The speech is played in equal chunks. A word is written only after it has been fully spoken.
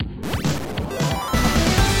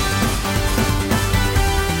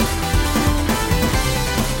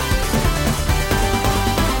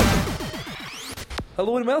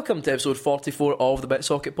Hello and welcome to episode 44 of the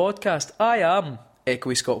BitSocket podcast. I am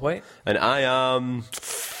Echoey Scott White. And I am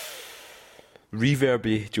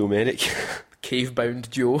Reverby Joe Merrick.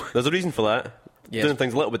 Cave-bound Joe. There's a reason for that. Yes. Doing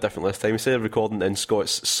things a little bit different this time. Instead of recording in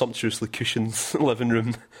Scott's sumptuously cushioned living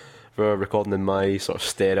room, we're recording in my sort of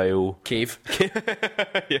sterile Cave.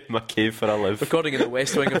 yeah, my cave where I live. Recording in the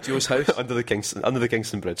west wing of Joe's house. under the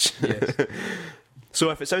Kingston Bridge. Yes. So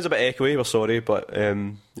if it sounds a bit echoey, we're sorry, but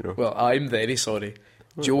you know. Well, I'm very sorry.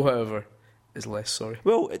 Joe, however, is less sorry.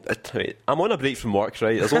 Well, I'm on a break from work,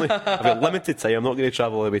 right? I've got limited time. I'm not going to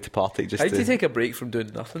travel all the way to Partick just How do you take a break from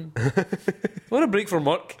doing nothing? What a break from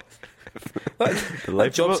work. The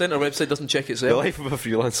Job Centre website doesn't check The itself. life of a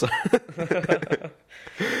freelancer.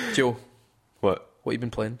 Joe, What what have you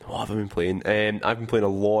been playing? What have I been playing? I've been playing a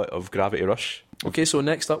lot of Gravity Rush. Okay, so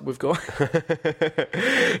next up we've got...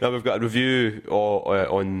 Now we've got a review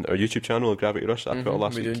on our YouTube channel of Gravity Rush that I put out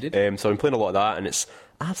last we do week. indeed. So I've been playing a lot of that, and it's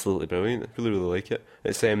absolutely brilliant. I really, really like it.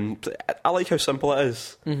 It's I like how simple it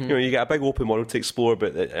is. You know, you get a big open world to explore,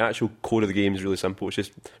 but the actual core of the game is really simple. It's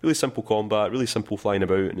just really simple combat, really simple flying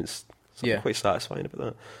about, and it's something quite satisfying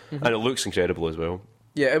about that. And it looks incredible as well.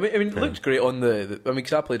 Yeah, I mean, it looked great on the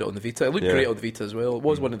because I played it on the Vita. It looked great on the Vita as well. It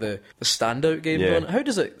was one of the standout games on it. How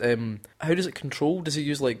does it control? Does it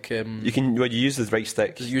use like You use the right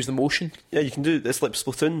stick. Does it use the motion? Yeah, you can do it's like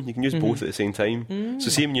Splatoon. You can use both at the same time. So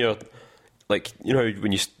see when you're like, you know how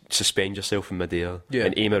when you suspend yourself in midair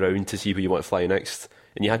and aim around to see where you want to fly next,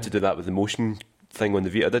 and you had to do that with the motion thing on the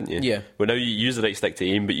Vita, didn't you? Yeah. Well, now you use the right stick to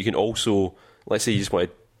aim, but you can also, let's say you just want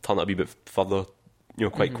to turn it a wee bit further, you know,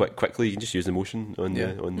 quite quickly. You can just use the motion on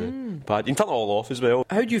the pad. You can turn it all off as well.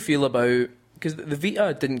 How do you feel about, because the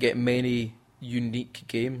Vita didn't get many unique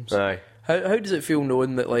games? Aye. How does it feel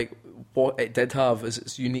knowing that like what it did have as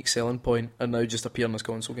its unique selling point and now just appearing as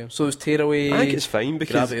console games? So it was Tearaway. I think it's fine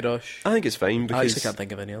because Gravity Rush. I think it's fine I because actually can't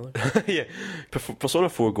think of any other. yeah, Persona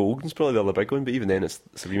 4 Golden's probably the other big one, but even then it's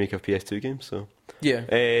a remake of a PS2 game. So Yeah.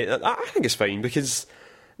 I think it's fine because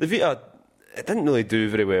the Vita, it didn't really do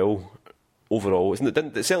very well overall. It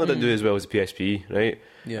certainly didn't do as well as the PSP, right?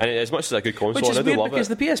 Yeah. And as much as a good console, Which is and I do weird love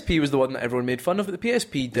because it. the PSP was the one that everyone made fun of, but the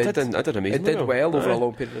PSP did. I did amazing. It did well over Aye. a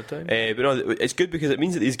long period of time. But no, it's good because it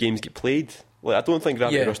means that these games get played. Like, I don't think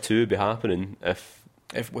Gravity Rush 2 would be happening if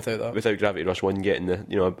without that. without Gravity Rush 1 getting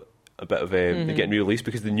a bit of getting re-released,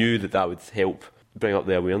 because they knew that would help bring up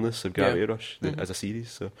the awareness of Gravity Rush as a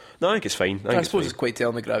series. So no, I think it's fine. I suppose it's quite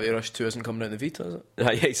telling that Gravity Rush 2 isn't coming out in the Vita, is it? Yeah,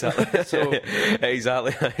 exactly. So-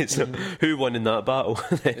 exactly. So who won in that battle?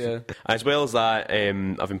 Yeah. As well as that,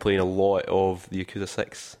 I've been playing a lot of the Yakuza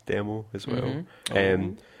 6 demo as well.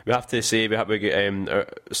 We have to say we get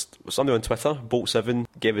somebody on Twitter, Bolt7,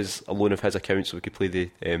 gave us a loan of his account so we could play the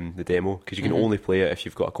demo, because you can only play it if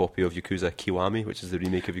you've got a copy of Yakuza Kiwami, which is the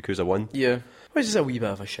remake of Yakuza 1. Yeah. Which is a wee bit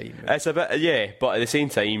of a shame. It's a bit, yeah, but at the same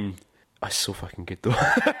time, it's so fucking good though.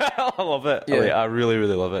 I love it. Yeah. I really,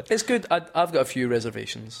 really love it. It's good. I've got a few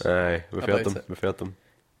reservations. Aye, we've heard About them. it. We've heard them.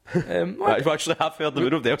 Well, I've actually heard them. We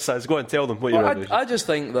don't have to go and tell them what your reservations. I just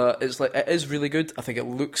think that it is really good. I think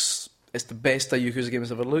it's the best a Yakuza game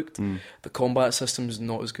has ever looked. The combat system's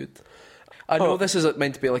not as good. I know this is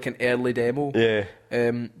meant to be like an early demo. Yeah.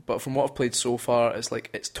 But from what I've played so far,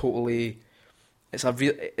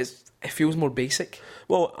 it feels more basic.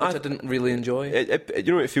 Well, which I didn't really enjoy. You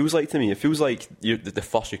know what it feels like to me? It feels like the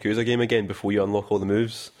first Yakuza game again before you unlock all the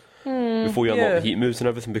moves. Before you unlock the heat moves and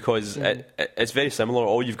everything, because it's very similar.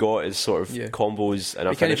 All you've got is sort of combos and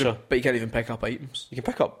a finisher. But you can't even pick up items. You can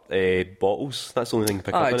pick up bottles. That's the only thing you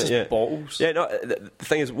can pick up in just it. bottles. Yeah, no. The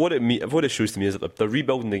thing is, what it shows to me is that they're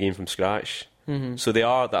rebuilding the game from scratch. So they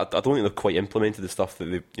are. I don't think they've quite implemented the stuff that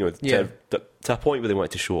they, to a point where they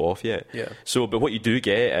wanted to show off yet. Yeah. So, but what you do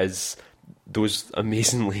get is those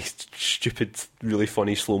amazingly stupid, really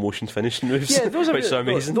funny slow motion finishing moves. Yeah, those are which are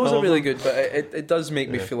amazing. Those are really good, but it does make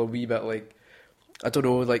me feel a wee bit like, I don't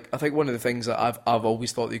know. Like, I think one of the things that I've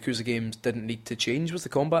always thought the Yakuza games didn't need to change was the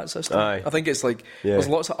combat system. Aye. I think it's like there's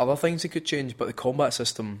lots of other things they could change, but the combat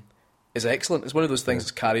system is excellent. It's one of those things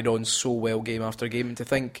that's carried on so well game after game. And to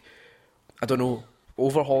think, I don't know,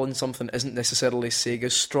 overhauling something isn't necessarily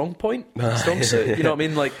Sega's strong suit. You know what I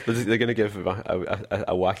mean? Like, they're going to give a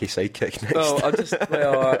wacky sidekick next.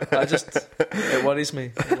 It worries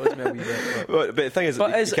me. It worries me a wee bit. But the thing is,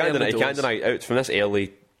 you can't deny out from this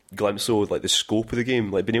early glimpse of like the scope of the game,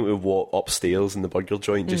 like being able to walk upstairs in the burger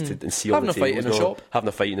joint just to see all the tables, having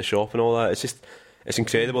a fight in the shop and all that. It's just. It's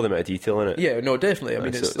incredible the amount of detail in it. Yeah, no, definitely. I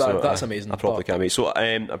mean, that's amazing. I probably can't wait. So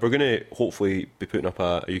we're going to hopefully be putting up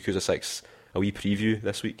a Yakuza 6 a wee preview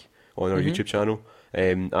this week. on our YouTube channel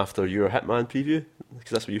after your Hitman preview,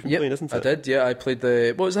 because that's what you've been playing, isn't it? I did, yeah. I played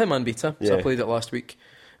the Hitman beta, so Yeah. I played it last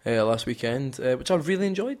weekend, which I really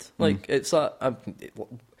enjoyed. Like, it's that.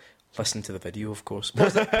 Listen to the video, of course.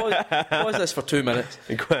 Pause this for 2 minutes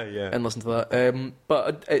Yeah. and listen to that.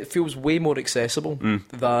 But it feels way more accessible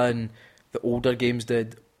than the older games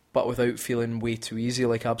did, but without feeling way too easy,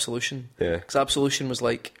 like Absolution. Yeah. Because Absolution was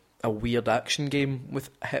like a weird action game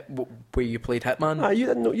with where you played Hitman. You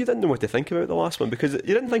didn't know what to think about the last one, because you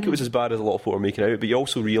didn't think it was as bad as a lot of people were making out, but you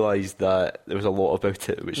also realised that there was a lot about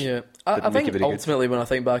it which Yeah, didn't I make think it very ultimately when I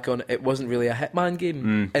think back on it, it wasn't really a Hitman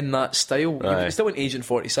game in that style. Aye. You still went Agent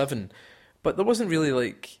 47, but there wasn't really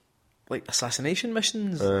like assassination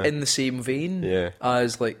missions in the same vein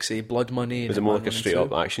as, like, say, Blood Money. Was it more like a straight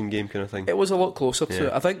up action game kind of thing? It was a lot closer to Yeah.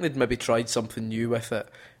 it. I think they'd maybe tried something new with it,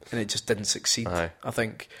 and it just didn't succeed. Aye. I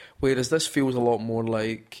think. Whereas this feels a lot more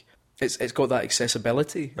like it's got that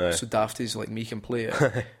accessibility, Aye. so dafties like me can play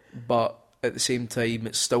it, but at the same time,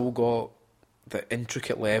 it's still got the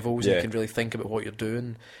intricate levels. Yeah. You can really think about what you're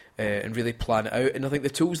doing and really plan it out. And I think the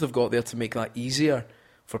tools they've got there to make that easier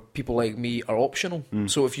for people like me are optional.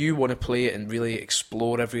 So if you want to play it and really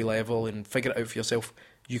explore every level and figure it out for yourself,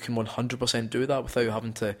 you can 100% do that without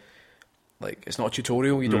having to, like, it's not a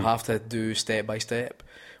tutorial, you don't have to do step by step,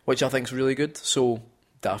 which I think is really good. So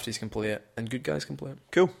dafties can play it and good guys can play it,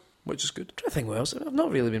 Cool. which is good. I'm trying to think what else. I've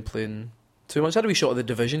not really been playing too much. I had a wee shot of the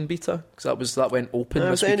Division beta, because that went open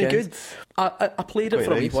Was this it any weekend. good? I played it Quite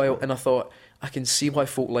for a wee nice. while, and I thought, I can see why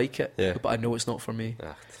folk like it, Yeah. but I know it's not for me.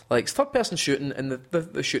 Ah. Like, it's third-person shooting, and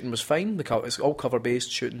the shooting was fine. It's all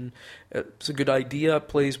cover-based shooting. It's a good idea, it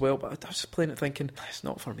plays well, but I was just playing it thinking, it's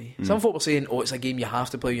not for me. Some folk were saying, it's a game you have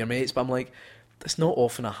to play with your mates, but I'm like, it's not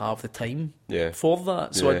often I have the time for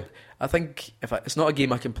that. So Yeah. I think if it's not a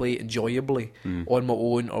game I can play enjoyably on my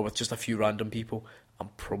own or with just a few random people, I'm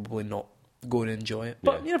probably not going to enjoy it.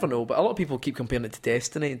 But Yeah. you never know. But a lot of people keep comparing it to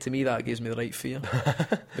Destiny, and to me that gives me the right fear.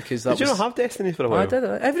 Because that Did you not have Destiny for a while? I did.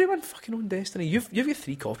 Everyone fucking owned Destiny. You've got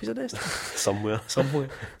 3 copies of Destiny Somewhere. somewhere.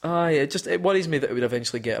 It worries me that it would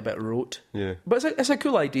eventually get a bit rote. Yeah. But it's a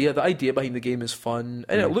cool idea. The idea behind the game is fun,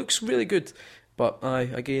 and it looks really good. But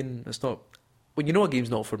again, it's not. When you know a game's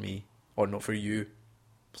not for me or not for you,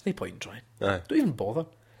 there's no point in trying. Aye. Don't even bother.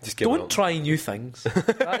 Just give it Don't up. try new things.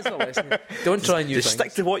 That is the lesson. Don't try new Just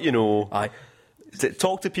things. stick to what you know. Aye.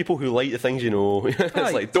 Talk to people who like the things you know. It's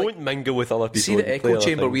Aye, like, don't mingle with other people. See the and play echo other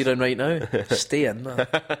chamber things. we're in right now? Stay in there.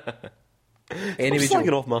 I'm Anyway, slagging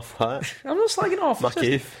Joe, off my flat. I'm not slagging off. My It's just-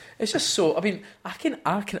 cave. It's just so. I mean, I can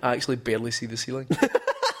actually barely see the ceiling.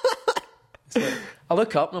 It's like, I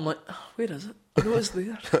look up and I'm like, where is it? I know it's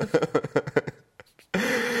there.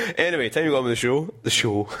 Anyway, time to go on with the show. The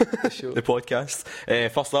show. show. The podcast.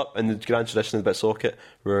 First up, in the grand tradition of the BitSocket,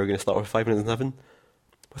 we're going to start with 5 Minutes in Heaven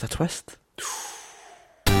with a twist.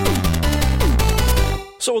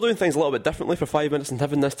 So we're doing things a little bit differently for 5 Minutes in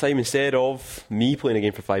Heaven this time. Instead of me playing a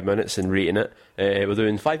game for 5 minutes and rating it, we're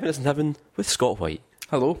doing 5 Minutes in Heaven with Scott White.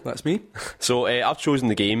 Hello, that's me. So I've chosen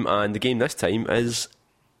the game, and the game this time is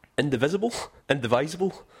Indivisible.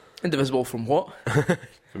 Indivisible from what?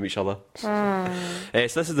 From each other. So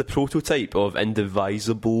this is the prototype of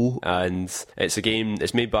Indivisible, and it's a game.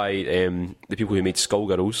 It's made by the people who made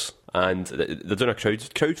Skullgirls, and they're doing a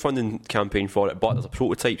crowdfunding campaign for it. But there's a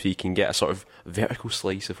prototype, so you can get a sort of vertical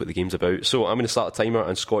slice of what the game's about. So I'm going to start a timer,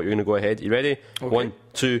 and Scott, you're going to go ahead. You ready? Okay. 1,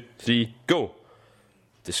 2, 3, go.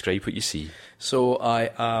 Describe what you see. So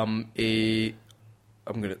I am a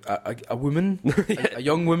woman, a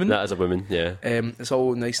young woman. That is a woman, yeah. It's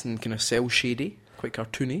all nice and kind of cell shadey, quite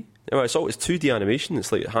cartoony. Well, it's 2D animation.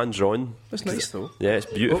 It's like hand drawn. That's nice though. Yeah, it's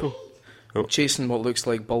beautiful. Oh. Chasing what looks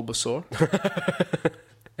like Bulbasaur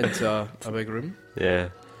into a big room. Yeah,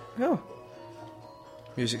 Yeah.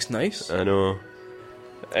 Music's nice. I know.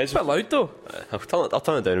 It's a bit loud though. I'll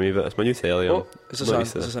turn it down a wee bit. It's my new telly. Oh, is I'm this, not a,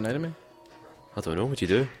 used to is this. this an enemy? I don't know. What do you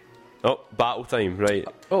do? Oh, battle time. Right.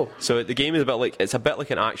 Oh, So the game is a bit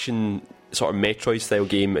like an action sort of Metroid style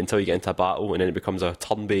game until you get into a battle, and then it becomes a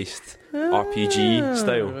turn-based RPG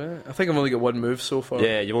style. right. I think I've only got one move so far.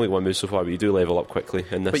 Yeah, you've only got one move so far, but you do level up quickly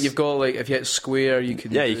in this. But you've got, like, if you hit square, you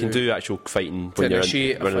can. yeah, you can do actual fighting To when you're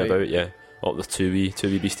initiate a running fight. about. Yeah. Oh, there's two wee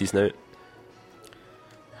beasties now.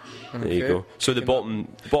 There you Okay. go. So the bottom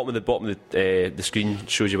of the screen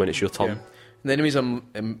shows you when it's your turn. Yeah. The enemies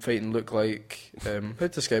I'm fighting look like, how to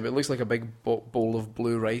describe it? It looks like a big bowl of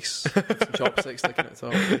blue rice with some chopsticks sticking at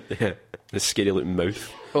the top. Yeah, the scary looking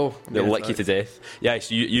mouth. Oh, They'll yeah, lick you to death. Yeah,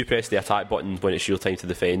 so you press the attack button when it's your time to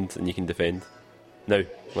defend, and you can defend. Now,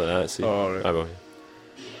 like that, see? Oh, right. I will.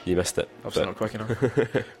 You missed it. I've not quick enough.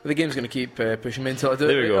 But the game's going to keep pushing me until I do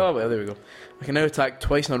There it. we go. Oh, well, there we go. I can now attack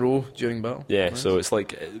twice in a row during battle. Yeah, Nice. so it's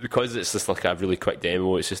like, because it's just like a really quick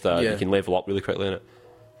demo, it's just Yeah. you can level up really quickly in it.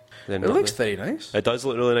 Then It looks very nice. It does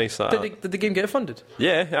look really nice. Did the game get funded?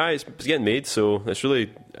 Yeah, it's getting made, so it's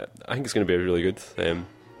really. I think it's going to be really good.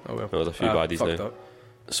 Oh well. There's a few baddies fucked now. up.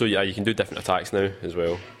 So yeah, you can do different attacks now as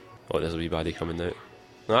well. Oh, there's a wee baddie coming out.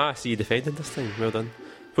 I see you defended this time. Well done.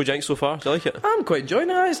 What do you think so far? Do you like it? I'm quite enjoying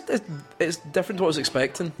it. It's different to what I was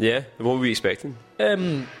expecting. Yeah. What were we expecting? I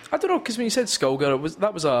don't know, because when you said Skullgirl,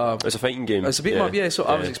 that was a It's a fighting game. it's a beat 'em up, yeah. So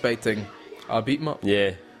I was expecting a beat 'em up.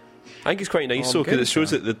 Yeah. I think it's quite nice Oh, though, because good, it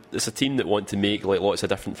shows yeah. that it's a team that want to make like lots of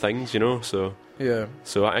different things, you know. So Yeah.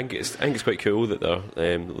 I think it's quite cool that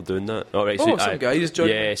they're doing that. All right. Oh, So some guys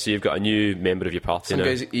joining. yeah. So you've got a new member of your party Some now.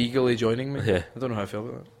 guys eagerly joining me. Yeah. I don't know how I feel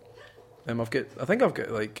about that. I think I've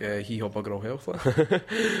got like hee haw bugger all health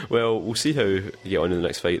left. Well, we'll see how you get on in the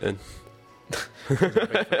next fight then.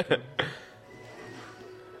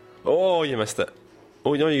 Oh, you missed it.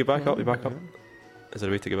 Oh, no, you back up. You back up. Is there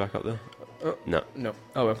a way to get back up there? No. No.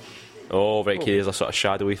 Oh well. Oh, right, okay, there's a sort of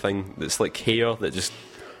shadowy thing that's like hair that just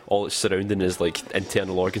all it's surrounding is like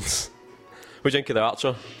internal organs. What do you think of the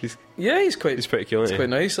archer? He's Yeah, he's pretty cool, It's isn't quite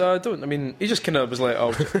nice. I mean, he just kind of was like, oh,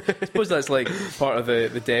 I suppose that's like part of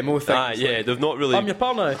the demo thing. Ah, It's yeah, like, they've not really. I'm your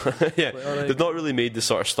pal now. Yeah, Like, alright. they've not really made the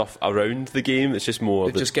sort of stuff around the game. It's just more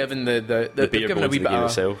They've just given the the they've bare given a bones wee of the bit game of,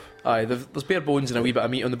 itself. Aye, there's bare bones and a wee bit of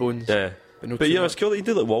meat on the bones. Yeah, no but too yeah, it's much. cool that you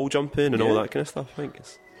do like wall jumping and all Yeah. that kind of stuff. I think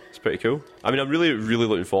it's pretty cool. I mean, I'm really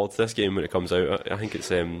looking forward to this game when it comes out. I think it's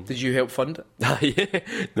Did you help fund it?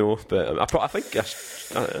 yeah, no, but I think I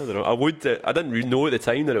don't know. I would. I didn't really know at the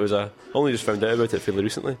time that it was I only just found out about it fairly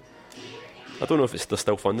recently. I don't know if they're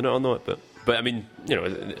still funding it or not, but I mean, you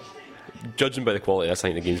know, judging by the quality, I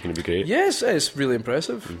think the game's going to be great. Yes, it's really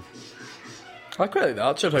impressive. I quite like the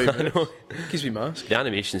archer how he moves. Gives me mask. The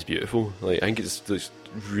animation's beautiful. Like I think it's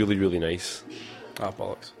really nice. Ah,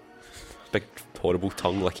 bollocks. Big horrible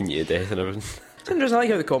tongue licking you to death and everything. It's interesting. I like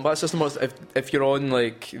how the combat system works. If you're on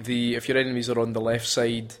if your enemies are on the left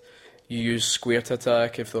side, you use square to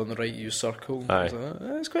attack. If they're on the right, you use circle. Aye. So,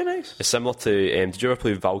 it's quite nice. It's similar to. Did you ever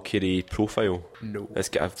play Valkyrie Profile? No. It's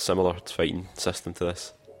got a similar fighting system to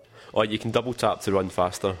this. Oh, you can double tap to run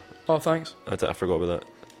faster. Oh, thanks. I forgot about that.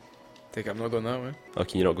 Think I'm not going that way. Oh,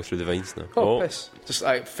 can you not go through the vines now? Oh, piss. Just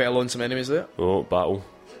I fell on some enemies there. Oh, battle.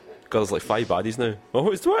 God, there's like 5 baddies now. Oh,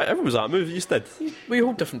 what? Everyone was that move you just did. We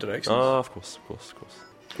hold different directions. Ah, of course.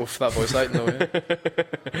 Go for that voice acting, though,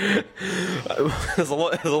 yeah. there's a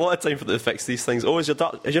lot of time for them to fix these things. Oh, is your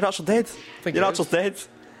archer dead? I think Your it archer's is. dead.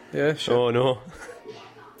 Yeah, sure. Oh no,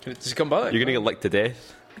 Does he come back? you're gonna get licked to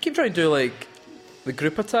death. I keep trying to do like the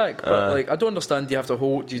group attack, but like I don't understand. You have to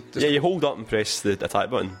hold. You just Yeah, you hold up and press the attack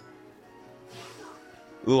button.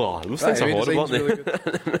 Ugh, those things are Anyway, horrible, aren't design's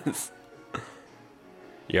they? really good.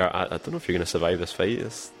 Yeah, I don't know if you're gonna survive this fight.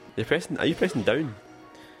 Are you pressing down?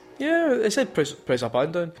 Yeah, it said press up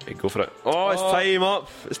and down. Okay, go for it. Oh, it's Oh. time up.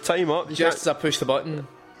 It's time up. You Just as I push the button,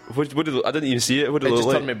 can't- what did it, I didn't even see it. What did it it just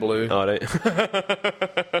look turned me like? blue, All right.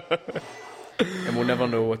 and we'll never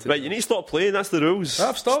know what to Right, you need to stop playing. That's the rules.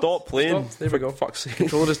 I've stopped. Stop playing. Stopped. There we For go. Fuck's sake.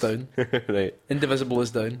 Controller is down. Right. Indivisible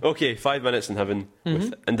is down. Okay, 5 minutes in heaven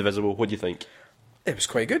with Indivisible. What do you think? It was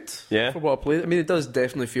quite good. Yeah? For what I played. I mean, it does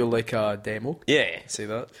definitely feel like a demo. Yeah. I'd say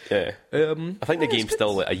that. Yeah. I think the it's game's good.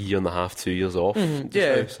 still like a year and a half, 2 years off. just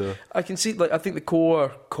Yeah, now, so. I can see. Like, I think the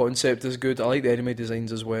core concept is good. I like the enemy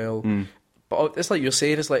designs as well. But it's like you're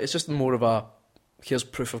saying. It's just more of a here's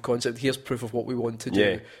proof of concept. Here's proof of what we want to do.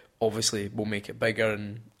 Yeah. Obviously, we'll make it bigger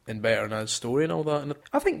and better and add story and all that. And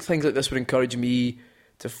I think things like this would encourage me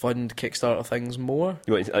to fund Kickstarter things more.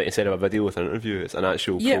 You want like, instead of a video with an interview, it's an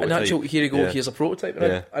actual Yeah, prototype. an actual here you go. Yeah. Here's a prototype. And,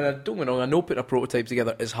 Yeah. I don't get me wrong. I know putting a prototype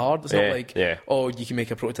together is hard. It's Yeah, not like yeah. oh you can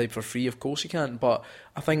make a prototype for free. Of course you can. But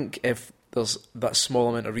I think if there's that small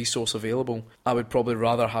amount of resource available, I would probably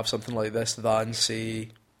rather have something like this than say,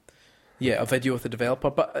 a video with the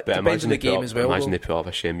developer. But it depends on the game as well. Imagine though. they put up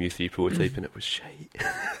a Shenmue 3 prototype and it was shite.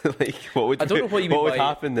 Like, what would I don't know what you mean would by-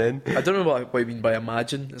 happen then? I don't know what you mean by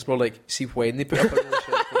imagine. It's more like see when they put up a really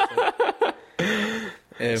shit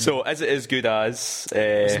prototype. So, as it is good as...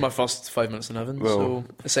 This is my first 5 minutes in heaven, well- so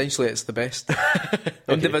essentially it's the best.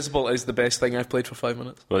 Indivisible is the best thing I've played for 5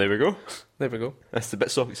 minutes. well, there we go. There we go. That's the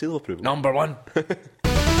Bitsocket seal approval. Number 1.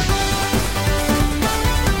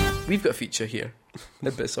 We've got a feature here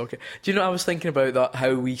in BitSocket. Do you know, I was thinking about that,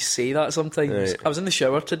 how we say that sometimes. Right. I was in the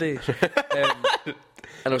shower today, and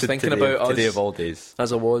I was thinking about us. Today of all days.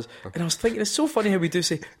 As I was, and I was thinking, it's so funny how we do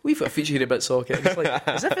say we've got a feature here at BitSocket. And it's like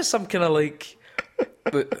as if it's some kind of like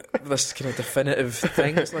this kind of definitive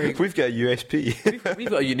thing. It's like We've got a USP. we've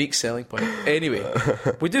got a unique selling point. Anyway,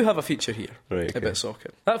 we do have a feature here Right, at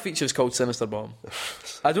BitSocket. That feature is called Sinister Bottom.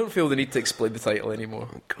 I don't feel the need to explain the title anymore.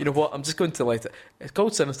 You know what? I'm just going to let it. It's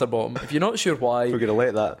called Sinister Bottom. If you're not sure why, We're going to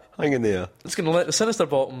let that hang in there. it's going to let the Sinister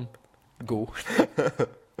Bottom go.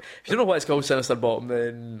 If you don't know why it's called Sinister Bottom,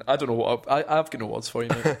 then I don't know what I've got no words for you,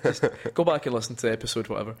 mate. Just go back and listen to the episode,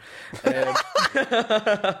 whatever.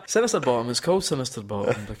 Sinister Bottom is called Sinister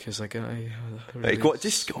Bottom because I Right, go,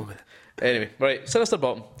 just go, man. Anyway, right, Sinister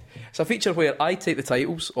Bottom. It's a feature where I take the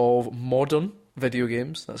titles of modern video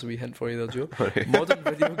games. That's a wee hint for you there, Joe. Right. Modern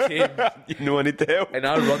video games. You know I need to help. And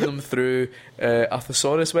I run them through a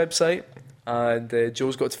thesaurus website, and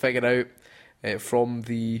Joe's got to figure out from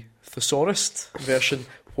the thesaurist version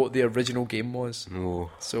what the original game was. No,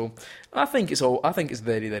 So I think it's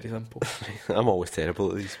very, very simple. I'm always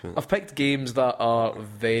terrible at these. I've picked games that are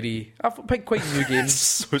I've picked quite new games.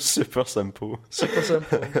 So super simple. Super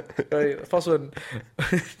simple. Right, the first one,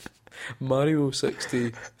 Mario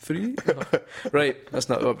 63. Right, that's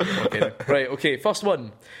not okay. Right, okay. First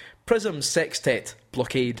one, Prism Sextet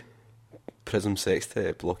Blockade. Prism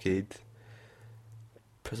Sextet Blockade.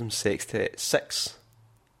 Prism Sextet 6.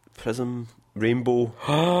 Prism Rainbow.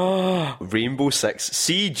 Rainbow Six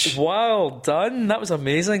Siege. Well done. That was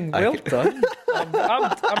amazing. Well done.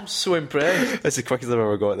 I'm so impressed. That's the quickest I've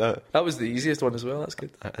ever got that. That was the easiest one as well. That's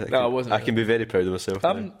good. I No, it wasn't. I can be very proud of myself.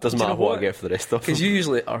 Doesn't do you matter know what what? I get for the rest of them. Because you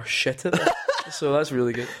usually are shit at that. So that's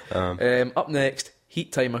really good. Up next,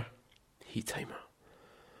 Heat Timer. Heat Timer.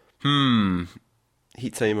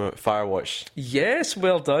 Heat Timer. Firewatch. Yes,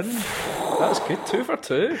 well done. That's good. 2 for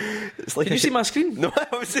 2. It's like Can you see my screen? No,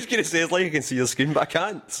 I was just going to say it's like I can see your screen, but I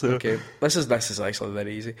can't. So. Okay, this is actually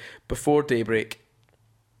very easy. Before Daybreak.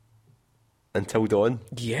 Until Dawn.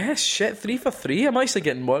 Yes, shit. 3 for 3. I'm actually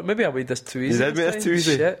getting more. Maybe I made this too easy. You did make this this time. too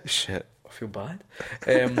easy. Shit. I feel bad.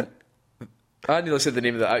 I nearly said the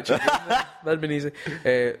name of the actual game. That'd have been easy.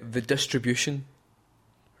 The Distribution.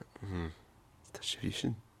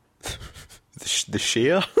 Distribution. The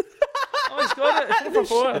share. Oh, he's got it. 4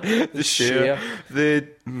 for 4. The share. The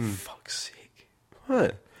Fuck's sake.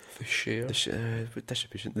 what? The Share. What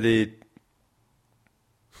distribution? The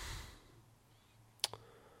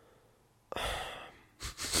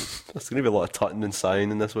there's going to be a lot of tutting and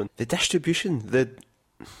sighing in this one. The distribution. I'm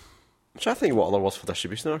trying to think what other words for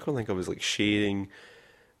distribution. I can't think of is like sharing,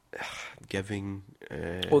 giving.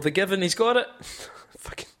 Oh, The Given. He's got it.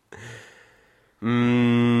 Fucking.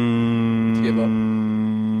 Give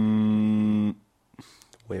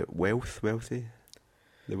Wealthy.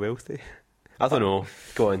 The wealthy. I don't know.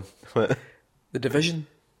 Go on. What? The Division.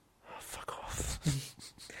 Oh, fuck off.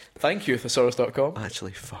 Thank you, thesaurus.com.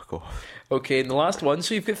 Actually, fuck off. Okay, and the last one.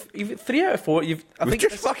 So you've got 3 out of 4. We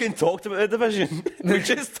just fucking talked about the division. We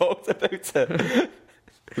just talked about it.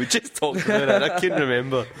 We just talked about it. I couldn't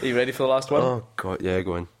remember. Are you ready for the last one? Oh god, yeah,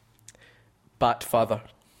 go on. Batfather.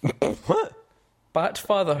 What?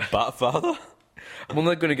 Batfather. Batfather? I'm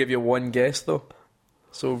only going to give you one guess though,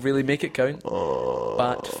 so really make it count.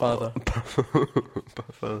 Batfather.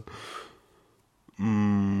 Batfather.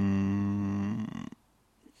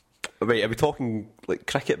 Wait, are we talking like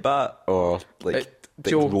cricket bat or like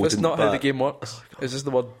Joe, that's rodent not bat? how the game works. It's just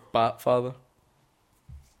the word Batfather.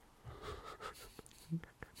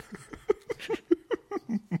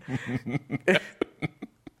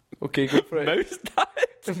 Okay, go for it. Mouse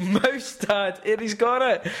Dad? Mouse Dad. He's got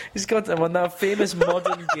it. He's got it on that famous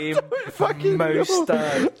modern game. Fucking Mouse know.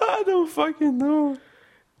 Dad. I don't fucking know.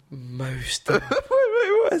 Mouse Dad. Wait,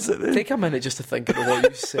 what is it then? Take a minute just to think about what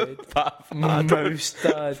you said. Mouse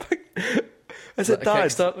Dad. Is that it a Dad?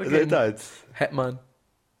 Kickstarter Is game? it Dad? Hitman.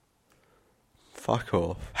 Fuck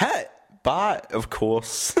off. Hit! Bat, of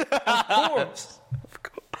course. Of course.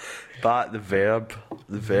 Bat, the verb.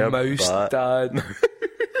 The verb. Mouse bat. Dad.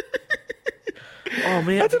 Oh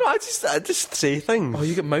mate. I don't know, I just say things. Oh,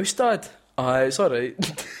 you get Mouse Dad? It's alright.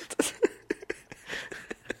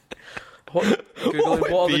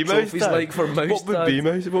 Googling, what are the trophies like for Mouse What would Dad? be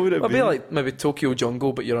Mouse? What would it It'd be? be like maybe Tokyo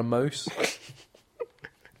Jungle, but you're a mouse.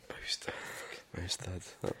 Mouse Dad. Mouse Dad.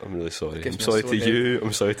 I'm really sorry. Gives I'm me a sorry sore to head. you.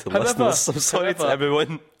 I'm sorry to However- listeners. I'm sorry to however-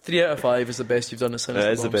 everyone. 3 out of 5 is the best you've done at Sinister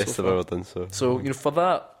It is the Bottom best so I've far. ever done. So For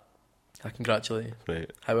that, I congratulate you.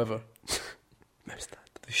 right, However, Mouse Dad.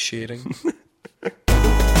 the sharing.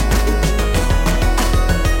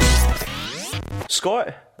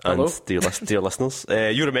 Scott Hello. and dear listeners,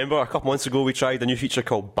 you remember a couple months ago we tried a new feature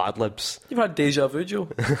called Bad Libs. You've had deja vu, Joe.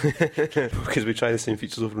 Because we try the same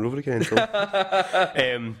features over and over again. So.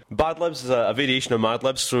 Bad Libs is a variation of Mad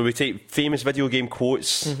Libs, so we take famous video game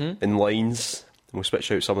quotes and lines and we'll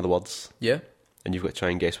switch out some of the words. Yeah. and you've got to try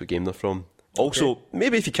and guess what game they're from. Also,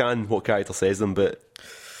 maybe if you can, what character says them, but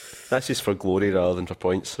that's just for glory rather than for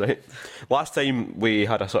points, right? Last time we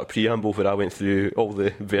had a sort of preamble where I went through all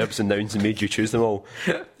the verbs and nouns and made you choose them all.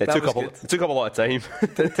 It took up a lot of time.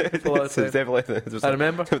 It took a lot of time. Definitely, I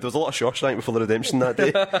remember. There was a lot of Shawshank before the redemption that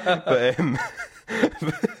day.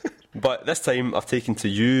 But this time I've taken to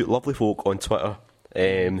you, lovely folk on Twitter,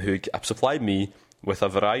 who have supplied me with a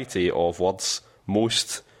variety of words,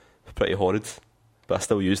 most pretty horrid. But I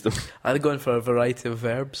still use them. I'd gone for a variety of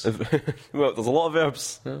verbs. Well, there's a lot of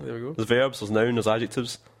verbs. Yeah, there we go. There's verbs, there's nouns, there's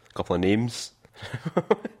adjectives, a couple of names.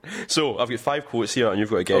 So, I've got 5 quotes here and you've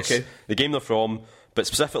got to guess the game they're from, but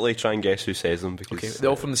specifically try and guess who says them. Because, okay, they're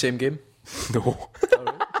all from the same game? No.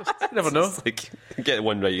 You never know. It's like, get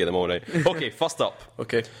one right, you get them all right. Okay, first up.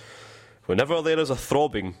 Okay. Whenever there is a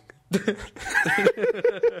throbbing...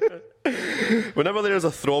 Whenever there is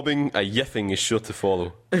a throbbing, a yiffing is sure to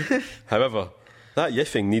follow. However... that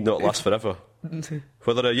yiffing need not last forever.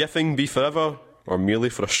 Whether a yiffing be forever or merely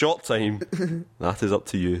for a short time, that is up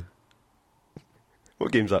to you.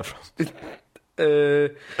 What game's that from?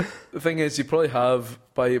 The thing is, you probably have,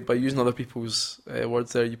 by using other people's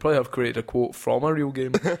words there, you probably have created a quote from a real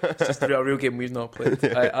game. It's just a real game we've not played.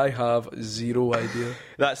 I have zero idea.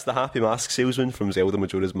 That's the Happy Mask salesman from Zelda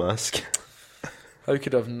Majora's Mask. How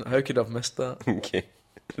could I've missed that? Okay.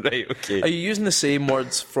 Right, okay. Are you using the same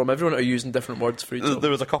words from everyone, or are you using different words for each other?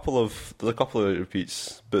 There's a couple of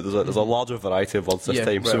repeats, but there's a larger variety of words this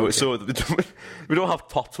time. Right, so okay. so we don't have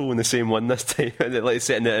turtle in the same one this time. Like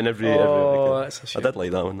setting it in every. That's a shame. I did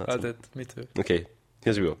like that one. I did. Me too. Okay,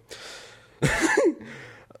 here's we go.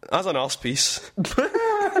 As an arse piece,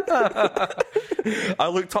 I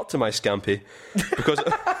looked up to my scampi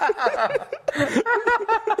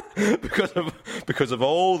because of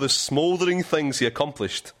all the smouldering things he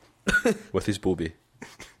accomplished with his bobby.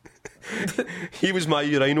 He was my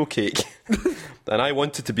urino cake, and I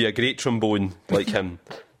wanted to be a great trombone like him.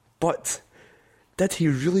 But did he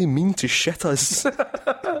really mean to shit us?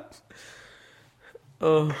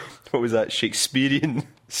 Oh, what was that Shakespearean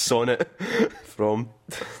sonnet from?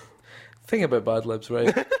 thing about Bad Libs, right?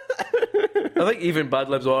 I think even Bad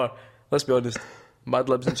Libs are, let's be honest, Mad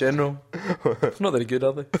Libs in general, not very good,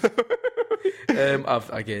 are they? I've,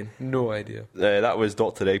 again, no idea. That was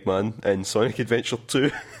Dr. Eggman in Sonic Adventure 2.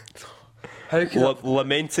 How could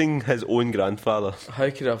lamenting his own grandfather. How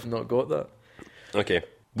could I have not got that? Okay.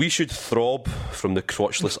 We should throb from the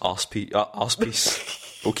crotchless arse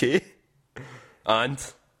piece. Okay? And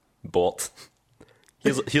bought.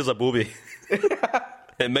 Here's a bobby.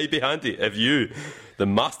 It might be handy if you, the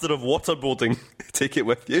master of waterboarding, take it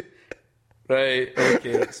with you. Right,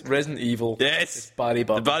 okay, it's Resident Evil. Yes! It's Barry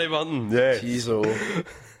Burton. The Barry Burton, yeah. Jeez, oh.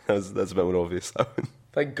 That's a bit more obvious.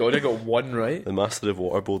 Thank God I got one right. The master of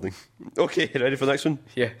waterboarding. Okay, ready for the next one?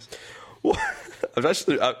 Yes. What? There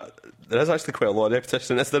is actually quite a lot of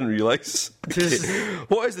repetition. This didn't realise. Okay.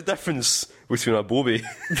 What is the difference between a bobby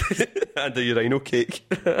and a urino cake?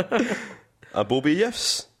 A bobby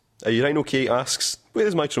yiffs. A urino cake asks, "Where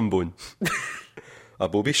is my trombone?" A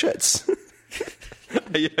bobby shits.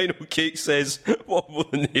 A urino cake says, "What will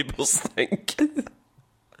the neighbours think?"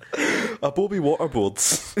 A bobby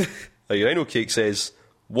waterboards. A urino cake says,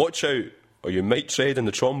 "Watch out, or you might tread in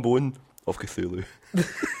the trombone of Cthulhu."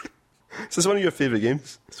 Is this one of your favourite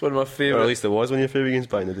games? It's one of my favourite. Or at least it was one of your favourite games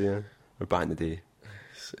back in the day. Yeah. Or back in the day.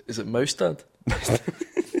 Is it Mouse Dad?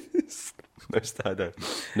 Mouse Dad.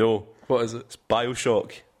 No. What is it? It's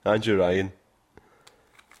Bioshock. Andrew Ryan.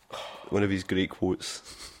 One of his great quotes.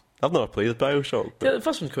 I've never played Bioshock. But Yeah, the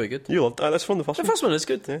first one's quite good. you loved it. That's from the first The one. first one is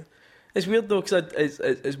good. Yeah. It's weird though, because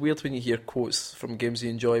it's weird when you hear quotes from games you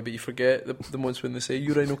enjoy, but you forget the ones when they say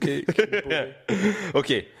urino cake.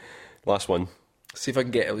 Okay. Last one. See if I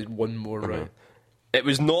can get at least one more right. It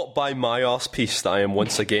was not by my arse piece that I am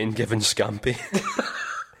once again given scampi.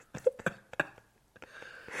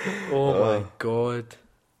 Oh my God.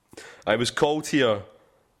 I was called here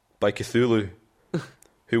by Cthulhu,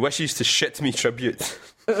 who wishes to shit me tribute.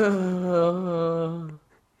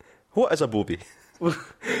 What is a bobby?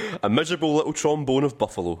 A miserable little trombone of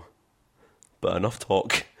buffalo. But enough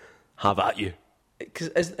talk. Have at you. Because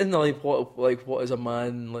isn't it what is a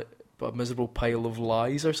man like? A miserable pile of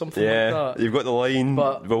lies or something Yeah, like that. you've got the line,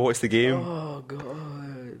 But- but what's the game? Oh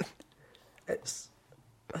God. It's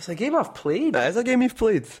a game I've played. It is a game you've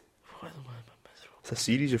played. What am I miserable? It's a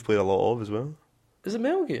series you've played a lot of as well. Is it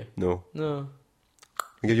Metal Gear? No. No.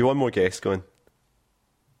 I'll give you one more guess, go on.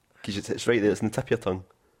 Because it's right there, it's in the tip of your tongue.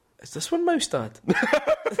 Is this one Mouse Dad?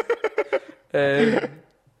 I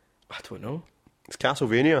don't know. It's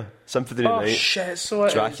Castlevania, Symphony of the Oh Night. shit! So it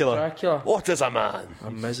is Dracula. What is a man?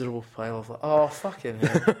 A miserable pile of. Oh fucking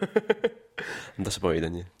hell! I'm disappointed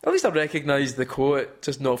in you. At least I recognised the quote,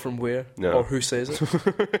 just not from where No. or who says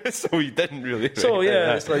it. So you didn't really. So yeah,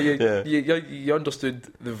 recognize it's like you, Yeah. you understood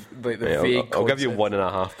the Yeah, vague. I'll give you concept.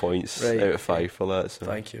 1.5 points Right, out of 5 for that. So.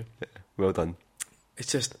 Thank you. Well done.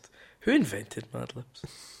 It's just who invented Mad Libs?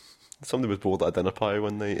 Somebody was bored at a dinner party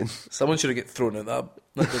one night and Someone should have get thrown at that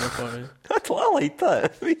dinner party. I like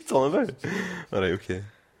that. What are you talking about? Alright, okay.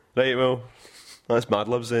 Right, well, that's Mad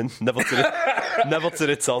Libs then. Never to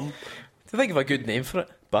return. To think of a good name for it.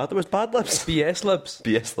 Bad was Bad Libs. BS Libs.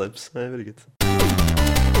 BS Libs. Aye, very good.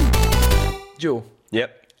 Joe,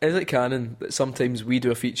 Yep, is it canon that sometimes we do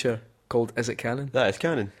a feature called Is It Canon? that is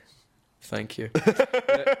canon. Thank you.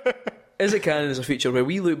 Is It Canon is a feature where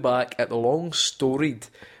we look back at the long storied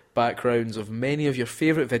backgrounds of many of your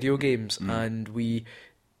favourite video games and we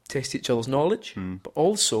test each other's knowledge, but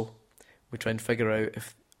also we try and figure out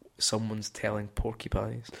if someone's telling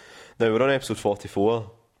porcupines. Now, we're on episode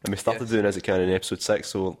 44 and we started Yes. doing Is It Canon in episode 6,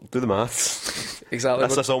 so do the maths. Exactly.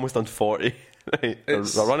 That's us almost done 40. Right, we're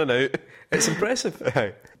running out. It's impressive.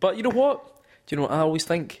 Aye. But you know what? Do you know what I always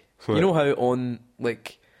think? What? You know how on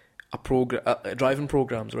like a program, driving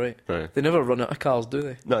programs, right? Right. They never run out of cars, do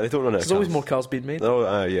they? No, they don't run out of There's always cars. more cars being made.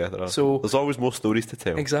 Yeah, there are. So- There's always more stories to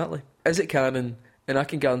tell. Exactly. Is it canon? And I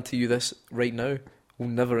can guarantee you this right now will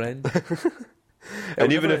never end.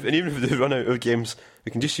 And even if we do run out of games,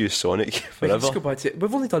 we can just use Sonic we can forever. just go back to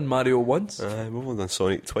we've only done Mario once. We've only done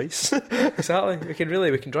Sonic twice. Exactly. We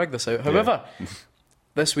can drag this out. However,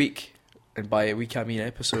 this week, and by a week I mean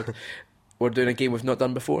episode, we're doing a game we've not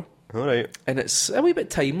done before. Alright, And it's a wee bit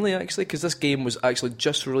timely actually, because this game was actually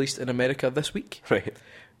just released in America this week. right.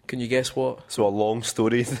 Can you guess what? So a long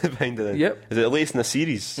story behind it. Yep. Is it the latest in a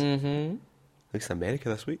series? Mm-hmm. At least in America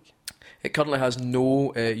this week. It currently has no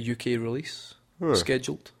UK release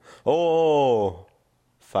scheduled. Oh,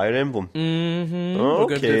 Fire Emblem. Mm-hmm. Oh, We're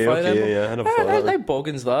going to do Fire Emblem. yeah. I never thought How that.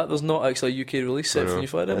 boggin's that? There's not actually a UK release set for new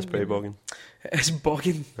Fire Emblem. That's pretty bogging. It's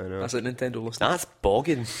boggin. I know. That's a Nintendo listener. That's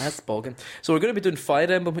bogging. That's boggin. So we're going to be doing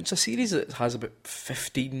Fire Emblem, which is a series that has about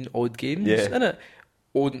 15 odd games Yeah. in it.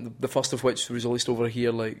 The first of which was released over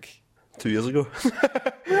here like... 2 years ago.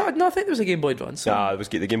 No, I think there was a Game Boy Advance. It was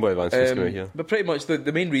the Game Boy Advance was coming out here. But pretty much the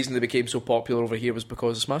main reason they became so popular over here was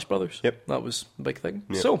because of Smash Brothers. Yep. That was the big thing.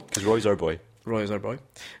 Yeah. So, Because Roy's our boy. Roy is our boy.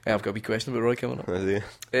 I've got a wee question about Roy coming up. Is he?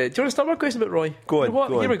 Do you want to start with a question about Roy? Go on. You know what?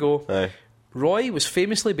 Go Here on. we go. Aye. Roy was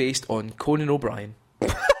famously based on Conan O'Brien.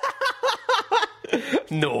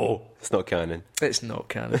 No, it's not canon. It's not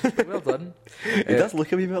canon. Well done. It does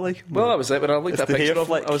look a wee bit like him. Well, that was it. When I looked It's at a the picture hair of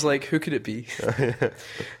him, flick. I was like, who could it be?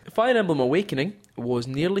 Fire Emblem Awakening was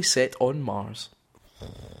nearly set on Mars.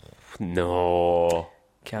 No.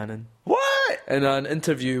 Canon. What? In an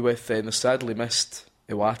interview with the sadly missed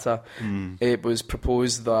Iwata, it was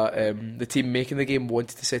proposed that the team making the game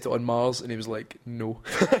wanted to set it on Mars, and he was like, no.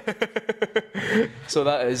 So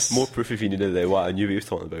that is... More proof if you needed it. What I knew what he was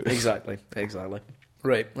talking about. Exactly.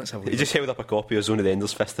 Right, let's have a He look. just held up a copy of Zone of the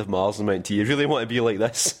Enders Fist of Mars and went, do you really want to be like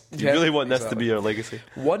this? Do you Yeah, really want this to exactly. be your legacy?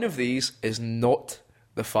 One of these is not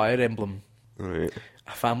the Fire Emblem. Alright.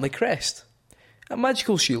 A family crest. A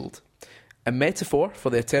magical shield. A metaphor for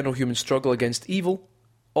the eternal human struggle against evil.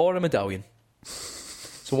 Or a medallion.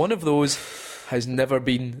 So one of those has never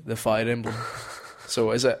been the Fire Emblem. So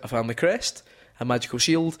is it a family crest, a magical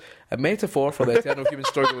shield, a metaphor for the eternal human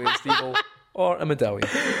struggle against evil, or a medallion?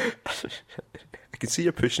 I can see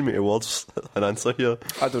you're pushing me towards an answer here.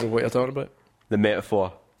 I don't know what you're talking about. The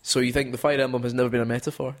metaphor. So you think the Fire Emblem has never been a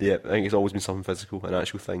metaphor? Yeah, I think it's always been something physical, an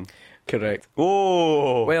actual thing. Correct.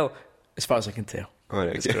 Oh! Well, as far as I can tell,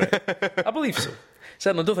 Alright, that's okay. correct. I believe so.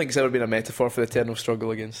 Certainly, I don't think it's ever been a metaphor for the eternal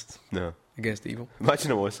struggle against No. evil.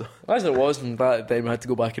 Imagine it was. So. As it was, and that time I had to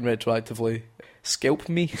go back and retroactively scalp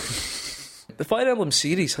me. The Fire Emblem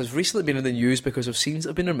series has recently been in the news because of scenes that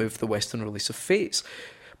have been removed for the Western release of Fates.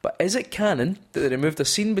 But is it canon that they removed a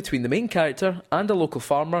scene between the main character and a local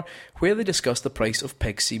farmer where they discussed the price of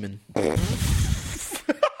pig semen?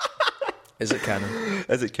 Is it canon?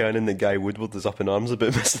 Is it canon that Guy Woodward is up in arms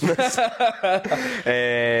about missing this?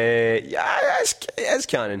 Yeah, it's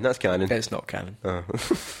canon. That's canon. It's not canon. Oh.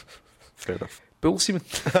 Fair enough. Bull semen.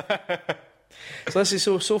 So this is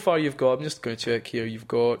so far you've got, I'm just going to check here, you've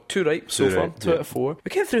got 2 right so Two far, right, 2 yeah. out of 4. We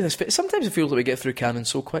get through this, sometimes it feels like we get through canon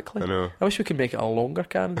so quickly. I know. I wish we could make it a longer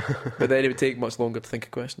canon, but then it would take much longer to think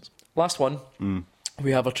of questions. Last one,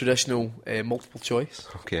 we have a traditional multiple choice.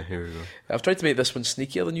 Okay, here we go. I've tried to make this one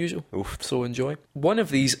sneakier than usual, Oof. so enjoy. One of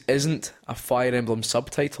these isn't a Fire Emblem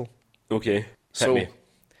subtitle. Okay, hit So, me.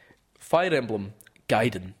 Fire Emblem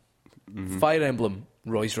Gaiden. Fire Emblem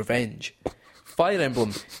Roy's Revenge, Fire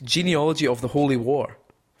Emblem Genealogy of the Holy War,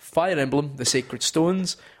 Fire Emblem The Sacred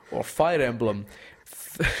Stones, or Fire Emblem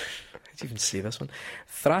how do you even say this one?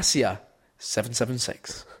 Thracia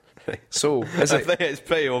 776. So, is I it? think it's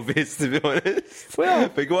pretty obvious, to be honest. Well,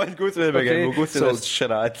 but go on, go through them again. We'll go through this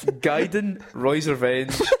charade. Gaiden, Roy's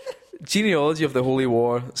Revenge, Genealogy of the Holy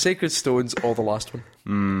War, Sacred Stones, or the last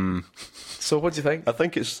one. So what do you think? I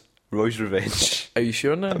think it's Roy's Revenge. Are you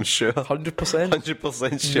sure now? I'm sure. 100%?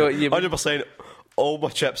 100% sure. You 100%. All my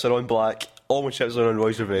chips are on black. All my chips are on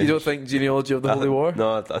Roy's Revenge. You don't think Genealogy of the Holy War?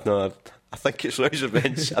 No, I think it's Roy's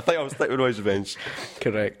Revenge. I think I was sticking with Roy's Revenge.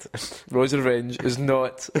 Correct. Roy's Revenge is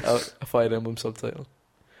not a Fire Emblem subtitle.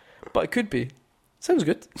 But it could be. Sounds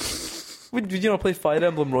good. Would you not play Fire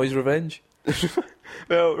Emblem Roy's Revenge?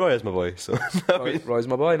 Well, Roy is my boy, so Roy's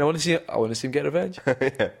my boy, and I want to see him get revenge.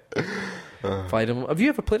 yeah. Fire Emblem. Have you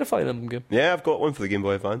ever played a Fire Emblem game? Yeah, I've got one for the Game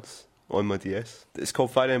Boy Advance on my DS. It's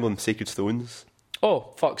called Fire Emblem Sacred Stones.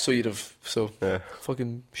 Oh, fuck, so you'd have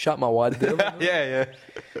fucking shot my wad there. yeah.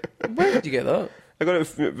 Where did you get that? I got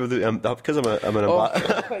it because I'm an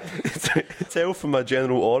ambassador. Tell from my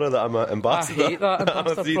general aura that I'm an ambassador. I hate that I'm a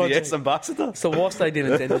ambassador 3DS project. ambassador. It's the worst idea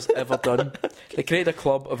Nintendo's ever done. They created a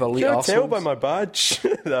club of elite Can I tell by arseholes. my badge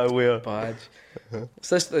that I wear? Badge. Is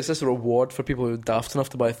this a reward for people who are daft enough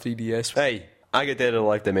to buy a 3DS? Hey, I get Dead or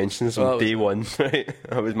Alive Dimensions on day one. Right,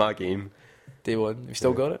 that was my game. Day one. You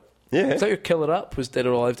still got it? Yeah. Is that your killer app? Was Dead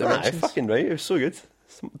or Alive Dimensions? Fucking right. It was so good.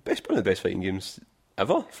 It's one of the best fighting games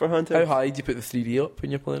ever for handheld. How high do you put the 3D up when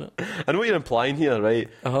you're playing it? I know what you're implying here, right?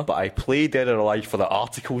 Uh-huh. But I play Dead or Alive for the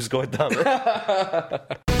articles,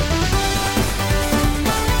 goddammit.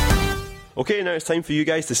 Okay, now it's time for you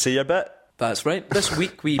guys to say your bit. That's right. This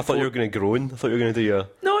week we... I thought you were going to groan. I thought you were going to do your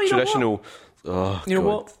No, you know traditional... Oh, You know God.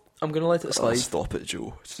 what? I'm going to let it slide. Stop it,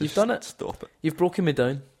 Joe. You've done it. Stop it. You've broken me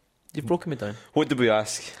down. You've broken me down. What did we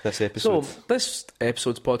ask this episode? So, this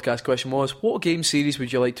episode's podcast question was, what game series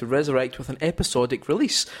would you like to resurrect with an episodic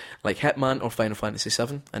release, like Hitman or Final Fantasy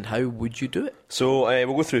VII, and how would you do it? So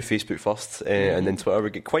we'll go through Facebook first, and then Twitter.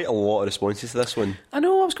 We get quite a lot of responses to this one. I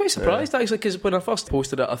know, I was quite surprised actually, because when I first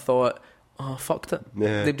posted it, I thought, oh, fucked it.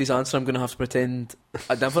 Yeah. Nobody's answering, I'm going to have to pretend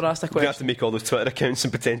I never asked a We have to question. make all those Twitter accounts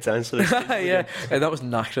and pretend to answer it. Yeah, and that was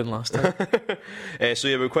knackering last time. So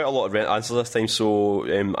yeah, we have quite a lot of answers this time. So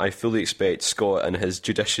I fully expect Scott and his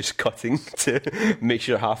judicious cutting to make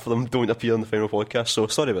sure half of them don't appear on the final podcast. So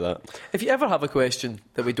sorry about that. If you ever have a question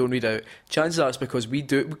that we don't read out, chances are it's because we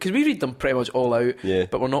read them pretty much all out, Yeah.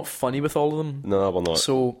 but we're not funny with all of them. No, we're not.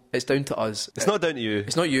 So it's down to us. It's not down to you.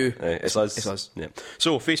 It's not you. It's us. It's us. Yeah.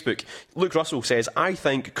 So Facebook, Luke Russell says, I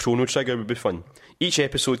think Chrono Trigger would be fun. Each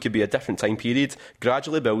episode could be a different time period,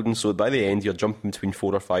 gradually building so that by the end you're jumping between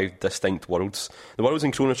 4 or 5 distinct worlds. The worlds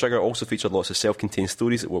in Chrono Trigger also featured lots of self-contained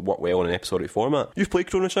stories that would work well in an episodic format. You've played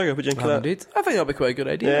Chrono Trigger, would you think of that? Indeed. I think that'd be quite a good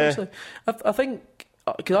idea, Yeah. actually. I think,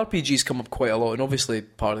 because RPGs come up quite a lot, and obviously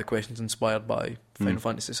part of the question's inspired by Final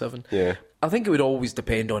Fantasy VII. Yeah. I think it would always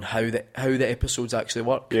depend on how the episodes actually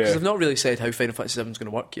work. Because Yeah. they've not really said how Final Fantasy VII is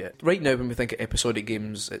going to work yet. Right now, when we think of episodic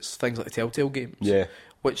games, it's things like the Telltale games. Yeah.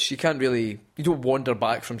 Which you don't wander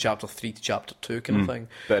back from chapter 3 to chapter 2 kind of thing.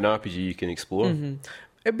 But in RPG you can explore.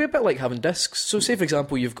 It'd be a bit like having discs. So say, for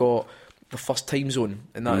example, you've got the first time zone,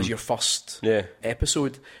 and that is your first Yeah.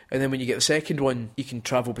 episode. And then when you get the second one, you can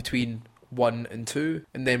travel between 1 and 2.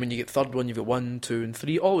 And then when you get the third one, you've got 1, 2 and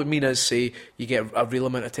 3. All it would mean is, say, you get a real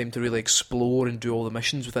amount of time to really explore and do all the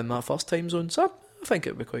missions within that first time zone. So I think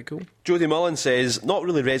it would be quite cool. Jodie Mullen says, not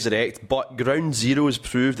really resurrect, but Ground Zeroes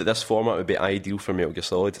proved that this format would be ideal for Metal Gear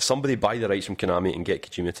Solid. Somebody buy the rights from Konami and get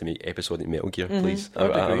Kojima to make episodic Metal Gear, please. I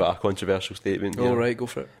that'd be have great. a controversial statement here. All right, go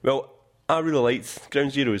for it. Well, I really liked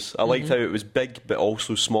Ground Zeroes. I liked how it was big but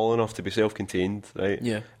also small enough to be self-contained, right?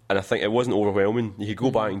 Yeah. And I think it wasn't overwhelming. You could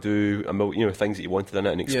go back and do things that you wanted in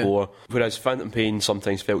it and explore. Whereas Phantom Pain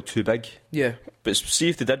sometimes felt too big. Yeah. But see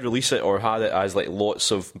if they did release it or had it as like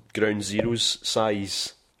lots of Ground Zeroes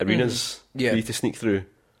size arenas Yeah. for you to sneak through,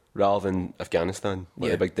 rather than Afghanistan, like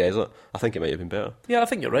Yeah. the big desert. I think it might have been better. Yeah, I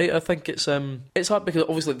think you're right. I think it's hard because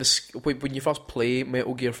obviously when you first play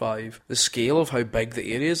Metal Gear 5, the scale of how big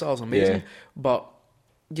the areas are is amazing. Yeah. But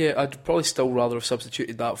yeah, I'd probably still rather have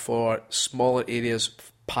substituted that for smaller areas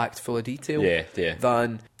packed full of detail Yeah.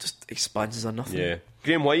 than just expanses or nothing. Yeah.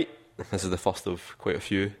 Graham White, this is the first of quite a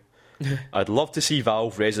few. I'd love to see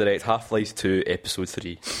Valve resurrect Half-Life 2 Episode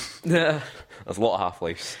 3. Yeah. There's a lot of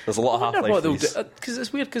Half-Lives. There's a lot of I wonder what Half-Life. they'll do, because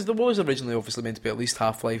it's weird, because there was originally obviously meant to be at least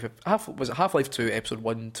Half-Life. Was it Half-Life 2 Episode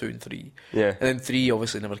 1, 2 and 3? Yeah. And then 3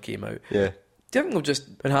 obviously never came out. Yeah. Do you think they'll just,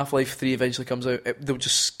 when Half-Life 3 eventually comes out, they'll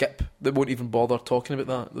just skip? They won't even bother talking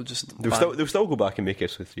about that. They'll still go back and make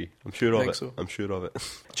episode 3. I'm sure of it. So. I'm sure of it.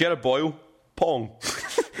 Jared Boyle, Pong.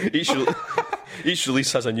 Each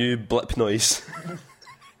release has a new blip noise.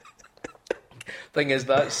 Thing is,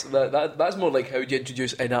 that's more like how do you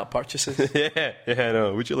introduce in-app purchases. yeah, I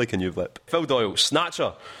know. Would you like a new blip? Phil Doyle,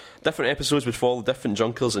 Snatcher. Different episodes would follow different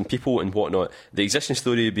junkers and people and whatnot. The existing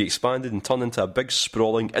story would be expanded and turned into a big,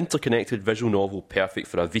 sprawling, interconnected visual novel perfect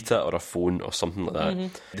for a Vita or a phone or something like that.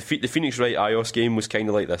 Mm-hmm. The Phoenix Wright iOS game was kind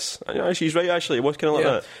of like this. She's right, actually. It was kind of like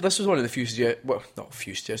that. This was one of the few not a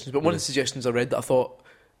few suggestions, but one of the suggestions I read that I thought,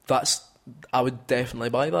 I would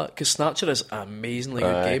definitely buy that, because Snatcher is an amazingly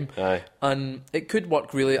good game. And it could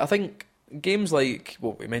work really. I think games like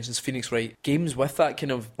we mentioned Phoenix Wright, games with that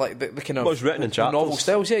kind of like the kind of it's written in chapters. Novel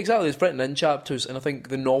styles, yeah, exactly. It's written in chapters, and I think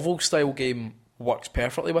the novel style game works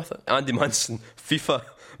perfectly with it. Andy Manson, FIFA,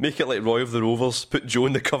 make it like Roy of the Rovers. Put Joe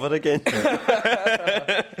in the cover again.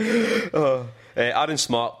 Aaron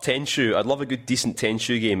Smart, Tenchu. I'd love a good, decent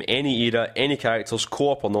Tenchu game. Any era, any characters,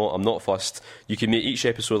 co-op or not. I'm not fussed. You can make each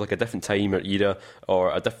episode like a different time or era,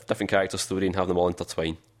 or a different character story, and have them all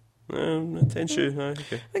intertwine. Tenchu,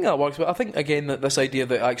 okay. I think that works, but I think again that this idea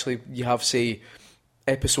that actually you have, say,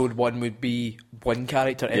 episode 1 would be one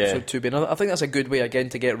character, episode 2 be another. I think that's a good way again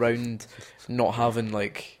to get round not having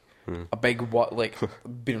like a big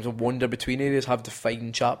being able to wander between areas, have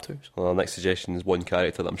defined chapters. Well, our next suggestion is one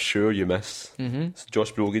character that I'm sure you miss. It's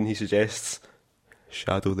Josh Brogan. He suggests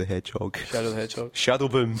Shadow the Hedgehog. Shadow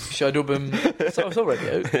Boom. It's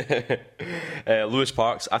already out. Lewis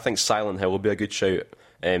Parks, I think Silent Hill will be a good shout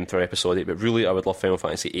for episode 8, but really I would love Final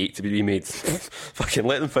Fantasy 8 to be remade. Fucking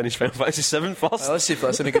let them finish Final Fantasy 7 first. Let's see if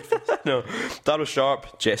that's any good. No. Darrow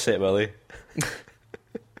Sharp, Jet Set Willy.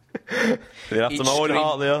 They're after my own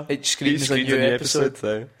heart there. Each screen's a new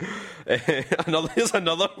episode. Here's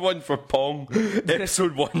another one for Pong.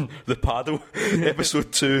 Episode 1, the paddle.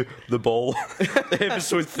 Episode 2, the ball.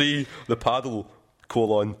 Episode 3, the paddle,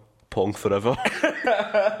 Pong forever.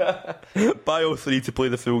 Bio 3 to play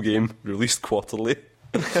the full game, released quarterly.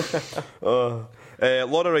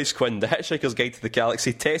 Laura Rice Quinn, The Hitchhiker's Guide to the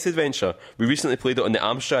Galaxy text adventure. We recently played it on the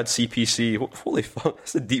Amstrad CPC. Holy fuck,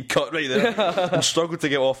 that's a deep cut right there. And struggled to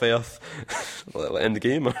get off Earth. End the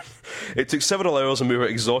game. It took several hours and we were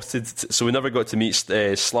exhausted, so we never got to meet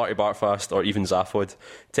Slarty Bartfast or even Zaphod.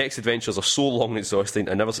 Text adventures are so long and exhausting,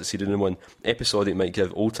 I never succeeded in one. Episode 8 might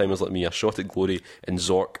give old timers like me a shot at glory in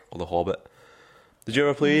Zork or The Hobbit. Did you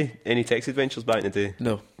ever play any text adventures back in the day?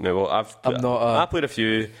 No. Well, I played a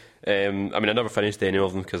few. I never finished any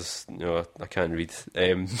of them because I can't read.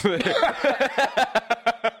 I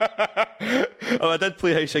did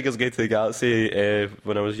play Hitchhiker's Guide to the Galaxy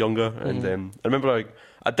when I was younger, and I remember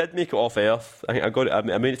I did make it off Earth. I think I got it.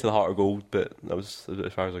 I made it to the Heart of Gold, but that was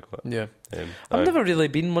as far as I got. Yeah, I've never really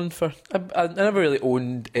been one for. I never really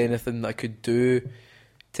owned anything that I could do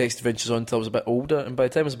text adventures on until I was a bit older, and by the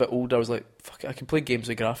time I was a bit older I was like, fuck it, I can play games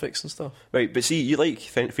with graphics and stuff. Right, but see, you like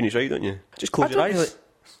Phoenix Wright, don't you? Just close your eyes.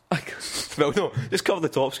 Well, no, just cover the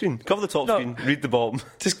top screen. Screen, read the bottom.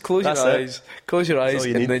 Just close your eyes. Close your eyes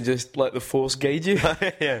and then just let the force guide you.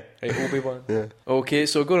 Yeah. Right, Obi-Wan. Yeah. Okay,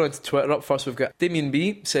 so going on to Twitter, up first we've got Damien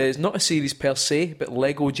B says, not a series per se, but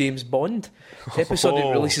Lego James Bond. Episodic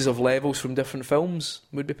releases of levels from different films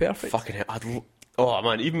would be perfect. Fucking hell, oh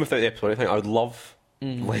man, even without the episode, I think I would love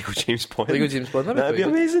Lego James Bond. Lego James Bond, that'd be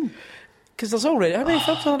amazing. Because there's already, how many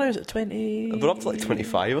films are there now? Is it 20? They're up to like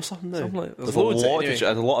 25 or something now. There's loads, there's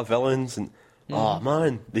a lot of villains, and oh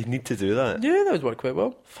man, they need to do that. Yeah, that would work quite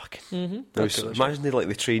well. Fucking. Imagine they like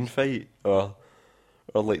the train fight, or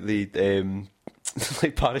like the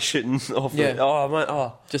like parachuting off. Yeah. Oh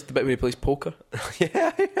man. Just the bit where he plays poker.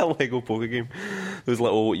 Yeah, a Lego poker game. Those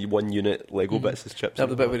little 1 unit Lego bits as chips. Have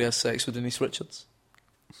the bit where he has sex with Denise Richards.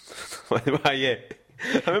 Yeah.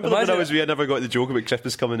 I remember when I was wee, I never got the joke about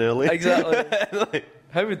Christmas coming early. Exactly.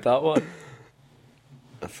 How would that work?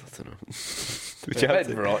 I don't know.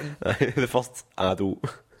 The first adult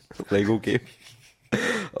Lego game.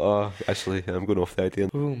 Oh, actually, I'm going off the idea.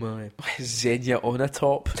 Oh my. Xenia on a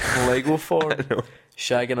top in Lego form.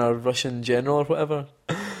 Shagging a Russian general or whatever.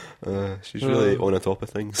 She's really on the top of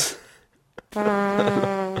things.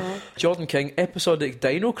 Jordan King, episodic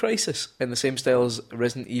Dino Crisis in the same style as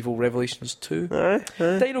Resident Evil Revelations 2.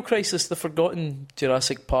 Dino Crisis, the forgotten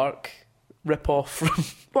Jurassic Park rip-off from...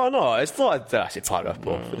 Well, no, it's not a Jurassic Park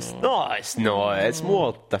rip-off. It's not. It's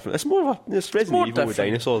more different. It's more of a... It's Resident Evil with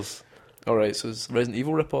dinosaurs. Alright, so it's Resident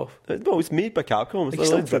Evil rip-off. No, it's made by Capcom. You can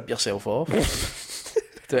still rip yourself off.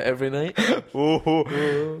 Do it every night.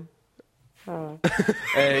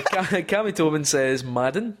 Cammy Tobin says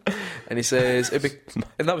Madden, and he says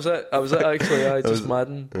and that was it. That was it actually. Just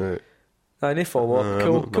Madden. Right. I need follow up.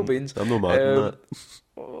 Cool beans. I'm no mad on that.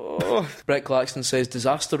 Brett Claxton says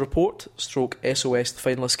Disaster Report / SOS The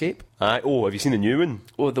Final Escape. Have you seen the new one?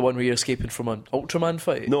 Oh, the one where you're escaping from an Ultraman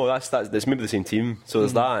fight? No, that's maybe the same team. So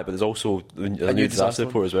there's that, but there's also the new Disaster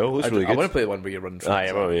Report as well. It looks really good. I want to play the one where you run from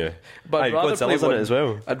yeah. But I'd rather play Godzilla's one, in it as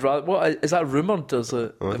well. I'd rather. What is that rumoured? Is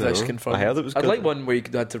it? I If don't it's know. confirmed, I heard it was I'd good. like one where you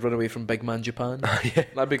had to run away from Big Man Japan. Yeah.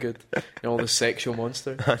 That'd be good. All the sexual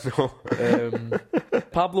monster. I know.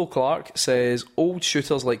 Pablo Clark says old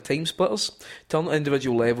shooters like Time Splitters turn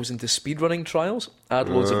individual levels into speedrunning trials, add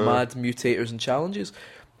loads of mad mutators and challenges.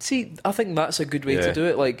 See, I think that's a good way to do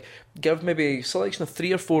it. Like, give maybe a selection of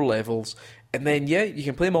 3 or 4 levels, and then you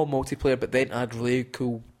can play them all multiplayer, but then add really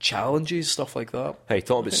cool challenges, stuff like that. Hey,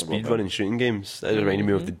 talking about speedrunning shooting games, it reminded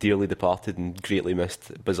me of the dearly departed and greatly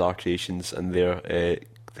missed Bizarre Creations and their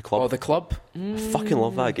The Club. Oh, The Club. I fucking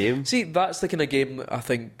love that game. See, that's the kind of game that I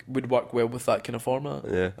think would work well with that kind of format.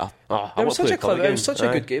 Yeah, It was such a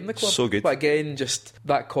good game, The Club. So good. But again, just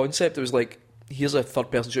that concept, it was like, here's a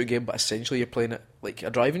third-person shooting game, but essentially you're playing it like a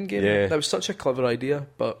driving game. Yeah. That was such a clever idea,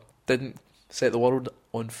 but didn't set the world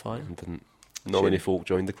on fire. Not many folk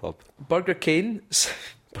joined The Club. Burger Kane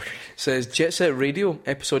says Jet Set Radio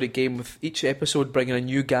episodic game with each episode bringing a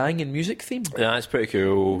new gang and music theme. Yeah, that's pretty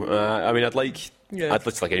cool. I mean, I'd like a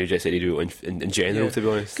new Jet Set Radio in general, to be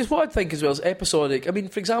honest. Because what I'd think as well is episodic. I mean,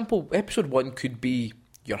 for example, episode 1 could be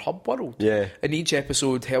your hub world. Yeah. And each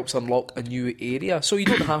episode helps unlock a new area. So you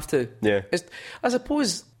don't have to... Yeah. I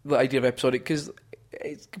suppose the idea of episodic, because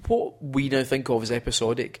what we now think of as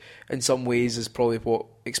episodic in some ways is probably what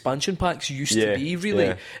expansion packs used to be, really.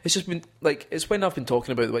 Yeah. It's just been, like, it's when I've been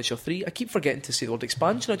talking about The Witcher 3, I keep forgetting to say the word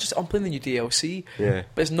expansion. I'm playing the new DLC. Yeah.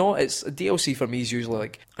 But it's not, it's a DLC for me is usually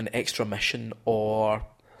like an extra mission or...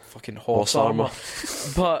 fucking horse armour.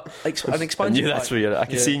 But an expansion pack... That's where I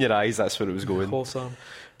can see in your eyes that's where it was going. Horse armour.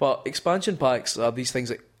 But expansion packs are these things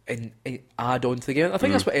that add on to the game. I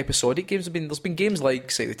think that's what episodic games have been. There's been games like,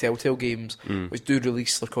 say, the Telltale games, which do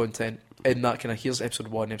release their content in that kind of, here's episode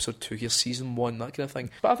 1, episode 2, here's season 1, that kind of thing.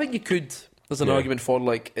 But I think you could... There's an argument for,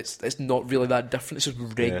 like, it's not really that different. It's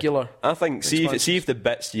just regular. I think, see if the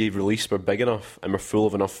bits you released were big enough and were full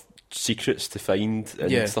of enough secrets to find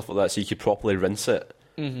and stuff like that, so you could properly rinse it.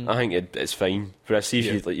 I think it's fine. Whereas, see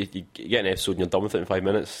if you get an episode and you're done with it in 5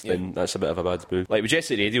 minutes, then that's a bit of a bad move. Like with Jet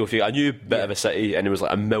Set Radio, if you got a new bit of a city and there was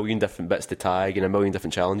like a million different bits to tag and a million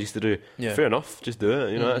different challenges to do, fair enough, just do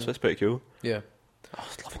it. You know, that's pretty cool. Yeah. I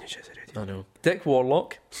was loving Jet Set Radio. I know. Dick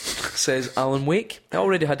Warlock says Alan Wake. I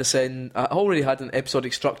already had an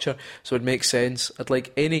episodic structure, so it makes sense. I'd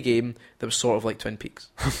like any game that was sort of like Twin Peaks.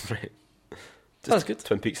 Right. That's good.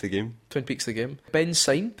 Twin Peaks the game. Twin Peaks the game. Ben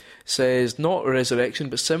Syme says not Resurrection,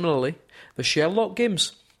 but similarly the Sherlock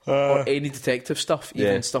games or any detective stuff,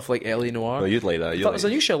 even stuff like L.A. Noire. Oh, you'd like that. In fact, there's a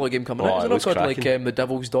new Sherlock game coming out. Is it not called like The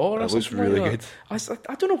Devil's Door? Or it looks something really like good.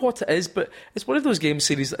 I don't know what it is, but it's one of those game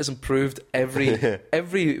series that has improved.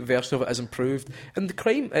 Every version of it has improved. And the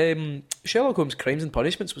crime, Sherlock Holmes' Crimes and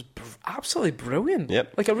Punishments was absolutely brilliant.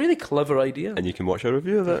 Yep. Like a really clever idea. And you can watch a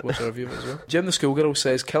review of it. Watch a review of it as well. Jim the Schoolgirl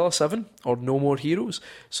says Killer 7 or No More Heroes.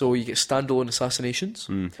 So you get standalone assassinations.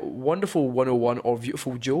 Wonderful 101 or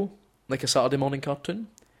Beautiful Joe, like a Saturday morning cartoon.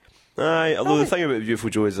 Aye, although the thing about Beautiful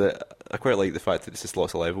Joe is that I quite like the fact that it's just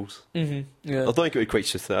lots of levels. Yeah. I don't think it would quite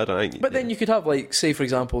just that. I don't think. But then you could have, like, say for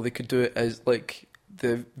example, they could do it as like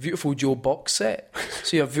the Beautiful Joe box set.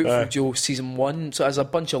 So you have Beautiful Joe season 1, so it has a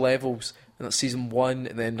bunch of levels, and that's season 1,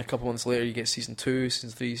 and then a couple months later you get season 2, season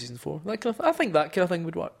 3, season 4. That kind of, I think that kind of thing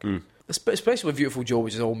would work. Especially with Beautiful Joe,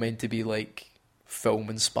 which is all meant to be like film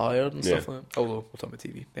inspired and stuff like that. Although we're talking about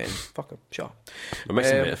TV, then fuck 'em, sure. We're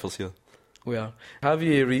mixing metaphors here. We are.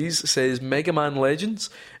 Javier Rees says Mega Man Legends.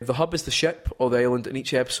 The hub is the ship or the island. In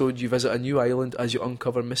each episode, you visit a new island as you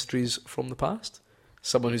uncover mysteries from the past.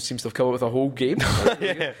 Someone who seems to have come up with a whole game.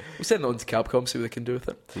 We'll send that on to Capcom, see what they can do with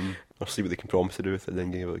it. Or see what they can promise to do with it, then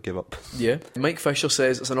give up. Yeah. Mike Fisher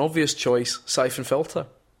says it's an obvious choice. Siphon Filter.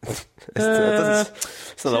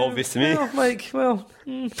 It's not obvious to me. Well, Mike, well.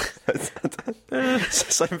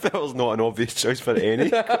 Siphon Filter's not an obvious choice for any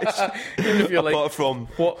question. Even if you're Apart like, from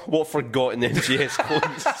what forgotten MGS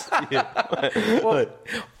clones.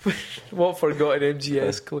 what forgotten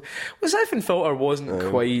MGS code? Well, Siphon Filter wasn't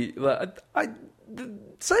quite. The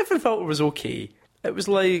Siphon Filter was okay. It was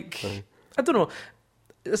like I don't know.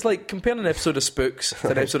 It's like comparing an episode of Spooks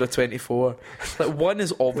to an episode of 24. Like one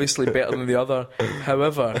is obviously better than the other.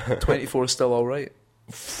 However, 24 is still all right.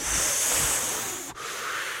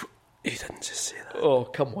 You didn't just say that. Oh,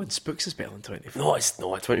 come on. Spooks is better than 24. No, it's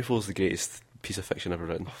not. 24 is the greatest piece of fiction ever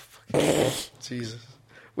written. Jesus.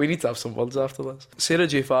 We need to have some words after this. Sarah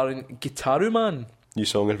J. Farron, Gitaru Man. New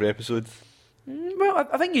song every episode. Well,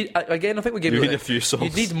 I think I think we give You you need a few songs.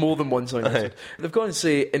 You need more than one song. They've gone and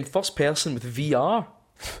say in first person with VR.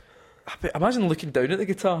 Imagine looking down at the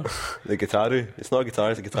guitar. The Gitaru. It's not a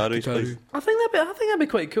guitar, it's a Gitaru. Gitaru. I think that'd be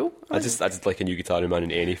quite cool. I just like a new Gitaru Man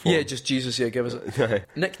in any form. Yeah, just Jesus, yeah, give us it.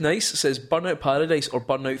 Nick Nice says Burnout Paradise or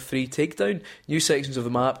Burnout 3 Takedown. New sections of the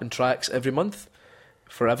map and tracks every month.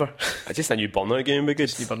 Forever. Just a new Burnout game would be good.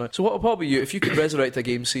 So what about you? If you could resurrect a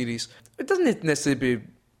game series, it doesn't necessarily be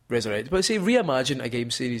resurrect, but say reimagine a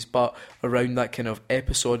game series, but around that kind of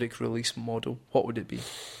episodic release model, what would it be?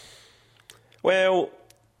 Well,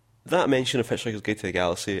 that mention of Hitchhiker's Guide to the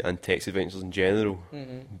Galaxy and text adventures in general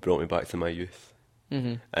brought me back to my youth.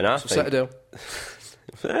 And I think Citadel.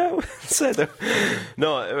 Well, Citadel.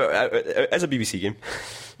 No, it's a BBC game.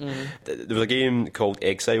 There was a game called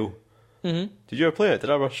Exile. Did you ever play it?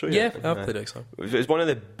 Did I ever show you? Yeah, I've played Exile. It was one of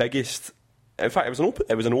the biggest. In fact,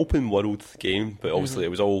 it was an open world game, but obviously it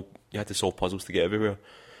was all you had to solve puzzles to get everywhere.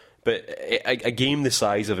 But a game the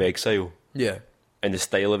size of Exile, Yeah. and the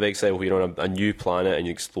style of Exile, where you're on a new planet and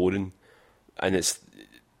you're exploring, and it's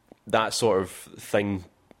that sort of thing.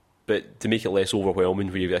 But to make it less overwhelming,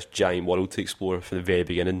 where you've got this giant world to explore from the very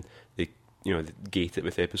beginning, they gate it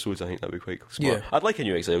with episodes. I think that'd be quite smart. Yeah. I'd like a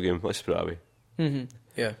new Exile game. Let's put it that way.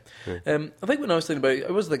 Yeah. I think when I was thinking about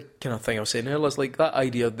it was the kind of thing I was saying earlier, like that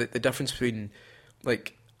idea that the difference between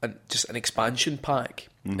like just an expansion pack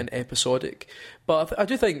and episodic. But I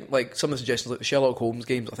do think like some of the suggestions, like the Sherlock Holmes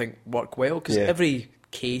games, I think work well because every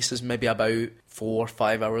case is maybe about 4 or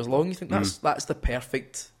 5 hours long. You think that's the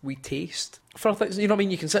perfect wee taste for things. You know what I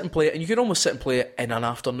mean? You can sit and play it, and you can almost sit and play it in an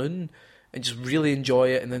afternoon and just really enjoy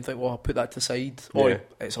it, and then think, well, I'll put that to the side, or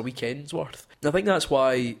it's a weekend's worth. And I think that's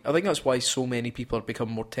why so many people are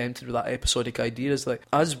becoming more tempted with that episodic idea. Is like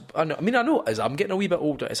I know as I'm getting a wee bit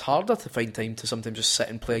older, it's harder to find time to sometimes just sit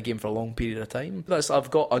and play a game for a long period of time.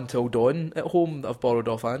 I've got Until Dawn at home that I've borrowed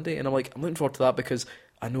off Andy, and I'm looking forward to that because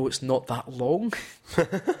I know it's not that long.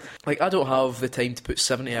 Like I don't have the time to put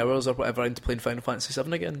 70 hours or whatever into playing Final Fantasy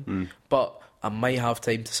VII again, but I might have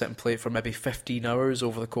time to sit and play it for maybe 15 hours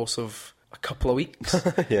over the course of a couple of weeks,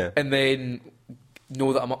 and then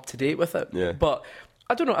know that I'm up to date with it. Yeah. But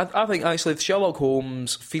I don't know. I think actually Sherlock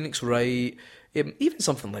Holmes, Phoenix Wright, even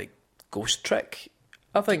something like Ghost Trick.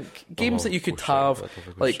 I think games that you could have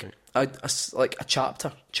like a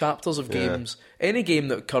chapters of games. Any game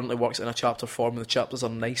that currently works in a chapter form, and the chapters are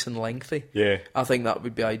nice and lengthy. Yeah, I think that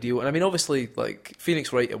would be ideal. And I mean, obviously, like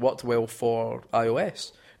Phoenix Wright, it worked well for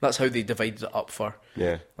iOS. That's how they divided it up for.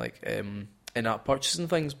 Like in-app purchases and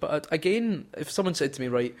things. But again, if someone said to me,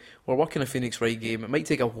 right, we're working a Phoenix Wright game, it might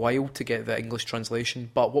take a while to get the English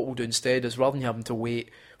translation, but what we'll do instead is rather than having to wait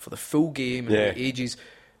for the full game and wait ages,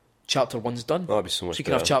 chapter 1's done. That'd be so much So you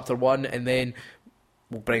can have chapter 1 and then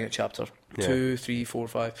we'll bring it chapter 2, 3, 4,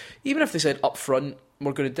 5. Even if they said up front,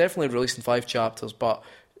 we're going to definitely release in 5 chapters, but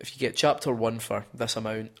if you get chapter 1 for this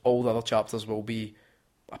amount, all the other chapters will be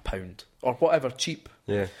 £1 or whatever, cheap.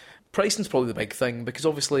 Yeah. Pricing's probably the big thing, because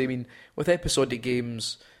obviously, I mean, with episodic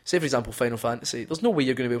games, say for example Final Fantasy, there's no way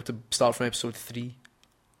you're going to be able to start from episode 3.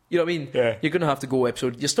 You know what I mean? Yeah. You're going to have to go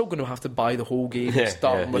you're still going to have to buy the whole game,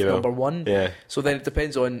 starting with number 1. Yeah. So then it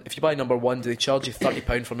depends on, if you buy number 1, do they charge you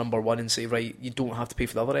 £30 for number 1 and say, right, you don't have to pay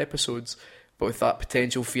for the other episodes? But with that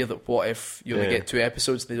potential fear that what if you only get 2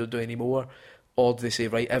 episodes and they don't do any more? Or do they say,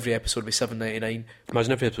 right, every episode will be $7.99?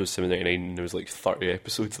 Imagine every episode was $7.99 and there was like 30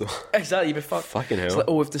 episodes though. Exactly, you'd be fucking hell. It's like,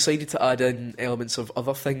 we've decided to add in elements of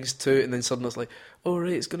other things too, and then suddenly it's like, oh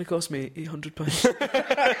right, it's going to cost me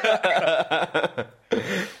 £800.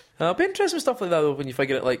 It'll be interesting stuff like that though, when you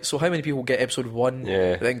figure it, like, so how many people get episode 1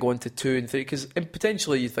 and then go into 2 and 3, because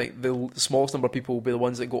potentially you think the smallest number of people will be the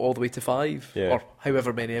ones that go all the way to 5 or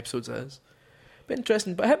however many episodes it is. Be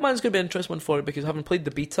interesting, but Hitman's going to be an interesting one for it, because having played the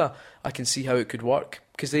beta, I can see how it could work,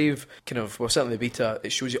 because they've kind of, well, certainly the beta,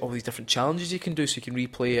 it shows you all these different challenges you can do, so you can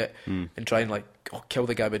replay it and try and like kill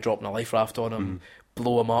the guy by dropping a life raft on him,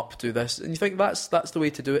 blow him up, do this, and you think that's the way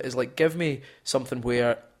to do it, is like, give me something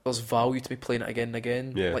where there's value to me playing it again and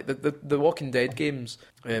again. Like the Walking Dead games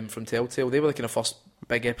from Telltale, they were the kind of first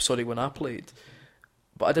big episodic one I played,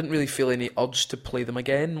 but I didn't really feel any urge to play them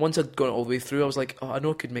again. Once I'd gone it all the way through, I was like, oh, I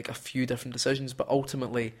know I could make a few different decisions, but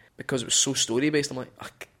ultimately, because it was so story-based, I'm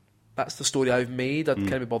like, that's the story I've made, I'd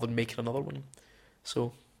kind of be bothered making another one.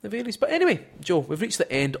 So, it varies. But anyway, Joe, we've reached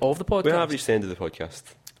the end of the podcast. We have reached the end of the podcast.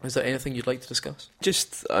 Is there anything you'd like to discuss?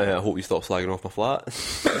 Just, I hope you stop slagging off my flat.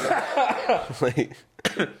 Like,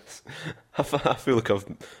 I feel like I've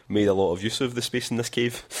made a lot of use of the space in this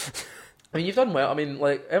cave. I mean, you've done well. I mean,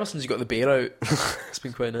 like, ever since you got the bear out, it's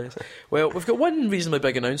been quite nice. Well, we've got one reasonably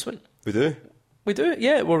big announcement. We do? We do,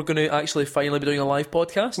 yeah. We're going to actually finally be doing a live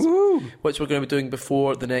podcast, which we're going to be doing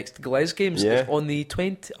before the next Glez Games. Yeah. It's on the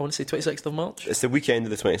 26th of March. It's the weekend of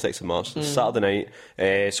the 26th of March, it's Saturday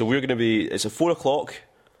night. So we're going to be, it's at 4 o'clock.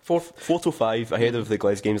 4 till 5 ahead of the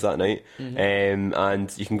Glez Games that night,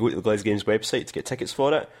 and you can go to the Glez Games website to get tickets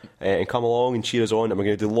for it and come along and cheer us on. And we're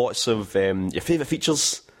going to do lots of your favourite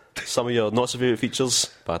features, some of your not so favourite features,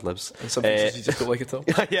 bad libs, and some features you just don't like at all.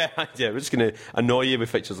 yeah, we're just going to annoy you with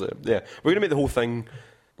features. Yeah, we're going to make the whole thing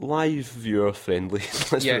live viewer friendly. Let's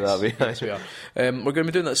put it that way. Yes, we are. We're going to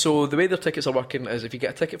be doing that. So the way their tickets are working is if you get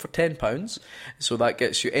a ticket for £10, so that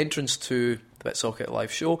gets you entrance to the BitSocket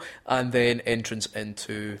live show and then entrance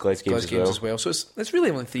into Glez Games as well. So it's really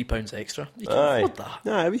only £3 extra. You can afford that.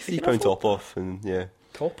 Nah, it'll be £3 top off, and yeah,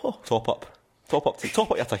 top up your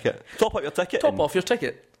ticket. Top up your ticket. Top off your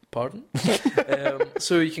ticket. Pardon.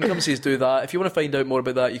 So you can come see us do that. If you want to find out more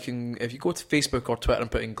about that, you can, if you go to Facebook or Twitter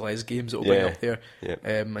and put in Glez Games, it'll bring up there.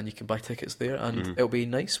 And you can buy tickets there, and it'll be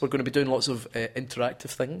nice. We're going to be doing lots of interactive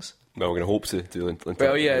things. Well, we're going to hope to do.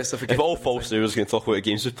 Well, yeah. If it all falls through, we're just going to talk about the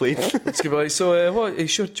games we've played. It's going to be like, so what? Are you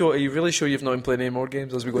sure, Joe? Are you really sure you've not been playing any more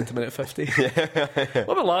games as we go into minute 50? What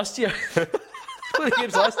about last year? What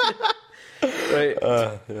games last year? Right,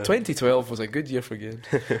 2012 was a good year for games.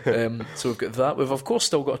 So we've got that. We've of course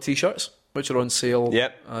still got our t-shirts, which are on sale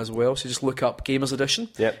as well. So just look up Gamers Edition,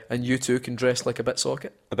 and you too can dress like a BitSocket.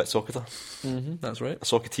 A BitSocketer. That's right. A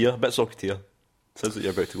Socketeer. A BitSocketeer. Sounds like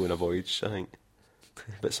you're about to go on a voyage, I think.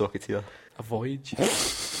 A BitSocketeer. A voyage.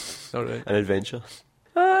 Alright. An adventure.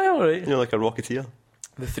 Alright. You know, like a Rocketeer.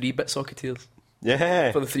 The 3 BitSocketeers.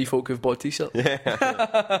 Yeah. For the 3 folk who've bought t-shirts.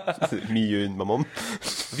 Yeah. Me, you and my mum.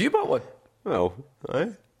 Have you bought one? Well, aye.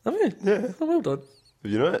 Have you? Yeah. Oh, well done.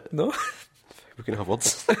 Have you know it? No. We can have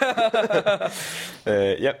words.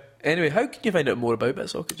 Yep. Anyway, how can you find out more about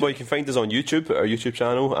BitSocket? Well, you can find us on YouTube, our YouTube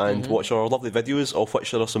channel, and watch our lovely videos, of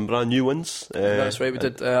which there are some brand new ones. That's right, we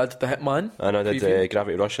did I did the Hitman. And I did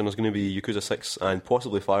Gravity Rush, and there's going to be Yakuza 6 and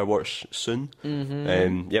possibly Firewatch soon.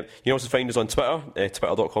 Yep. You can also find us on Twitter,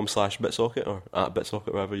 twitter.com/BitSocket, or at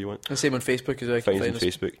BitSocket, wherever you want. And same on Facebook as well. Find us on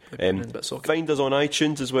Facebook. Find us on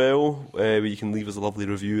iTunes as well, where you can leave us a lovely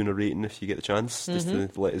review and a rating if you get the chance, just to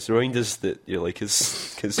let us remind us that you like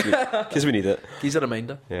us, because we need it. Here's a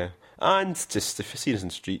reminder. Yeah. And just if you see us in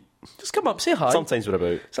the street, just come up, say hi. Sometimes we're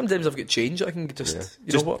about. Sometimes I've got change. I can just,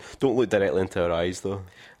 you know what? Don't look directly into our eyes, though.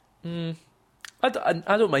 I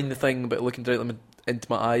don't mind the thing about looking directly into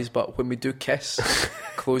my eyes, but when we do kiss,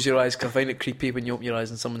 close your eyes, because I find it creepy when you open your eyes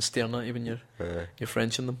and someone's staring at you when you're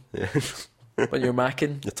Frenching them. Yeah. When you're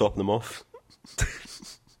macking. You're topping them off.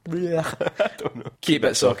 Yeah. I don't know. Keep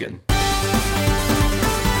it socking.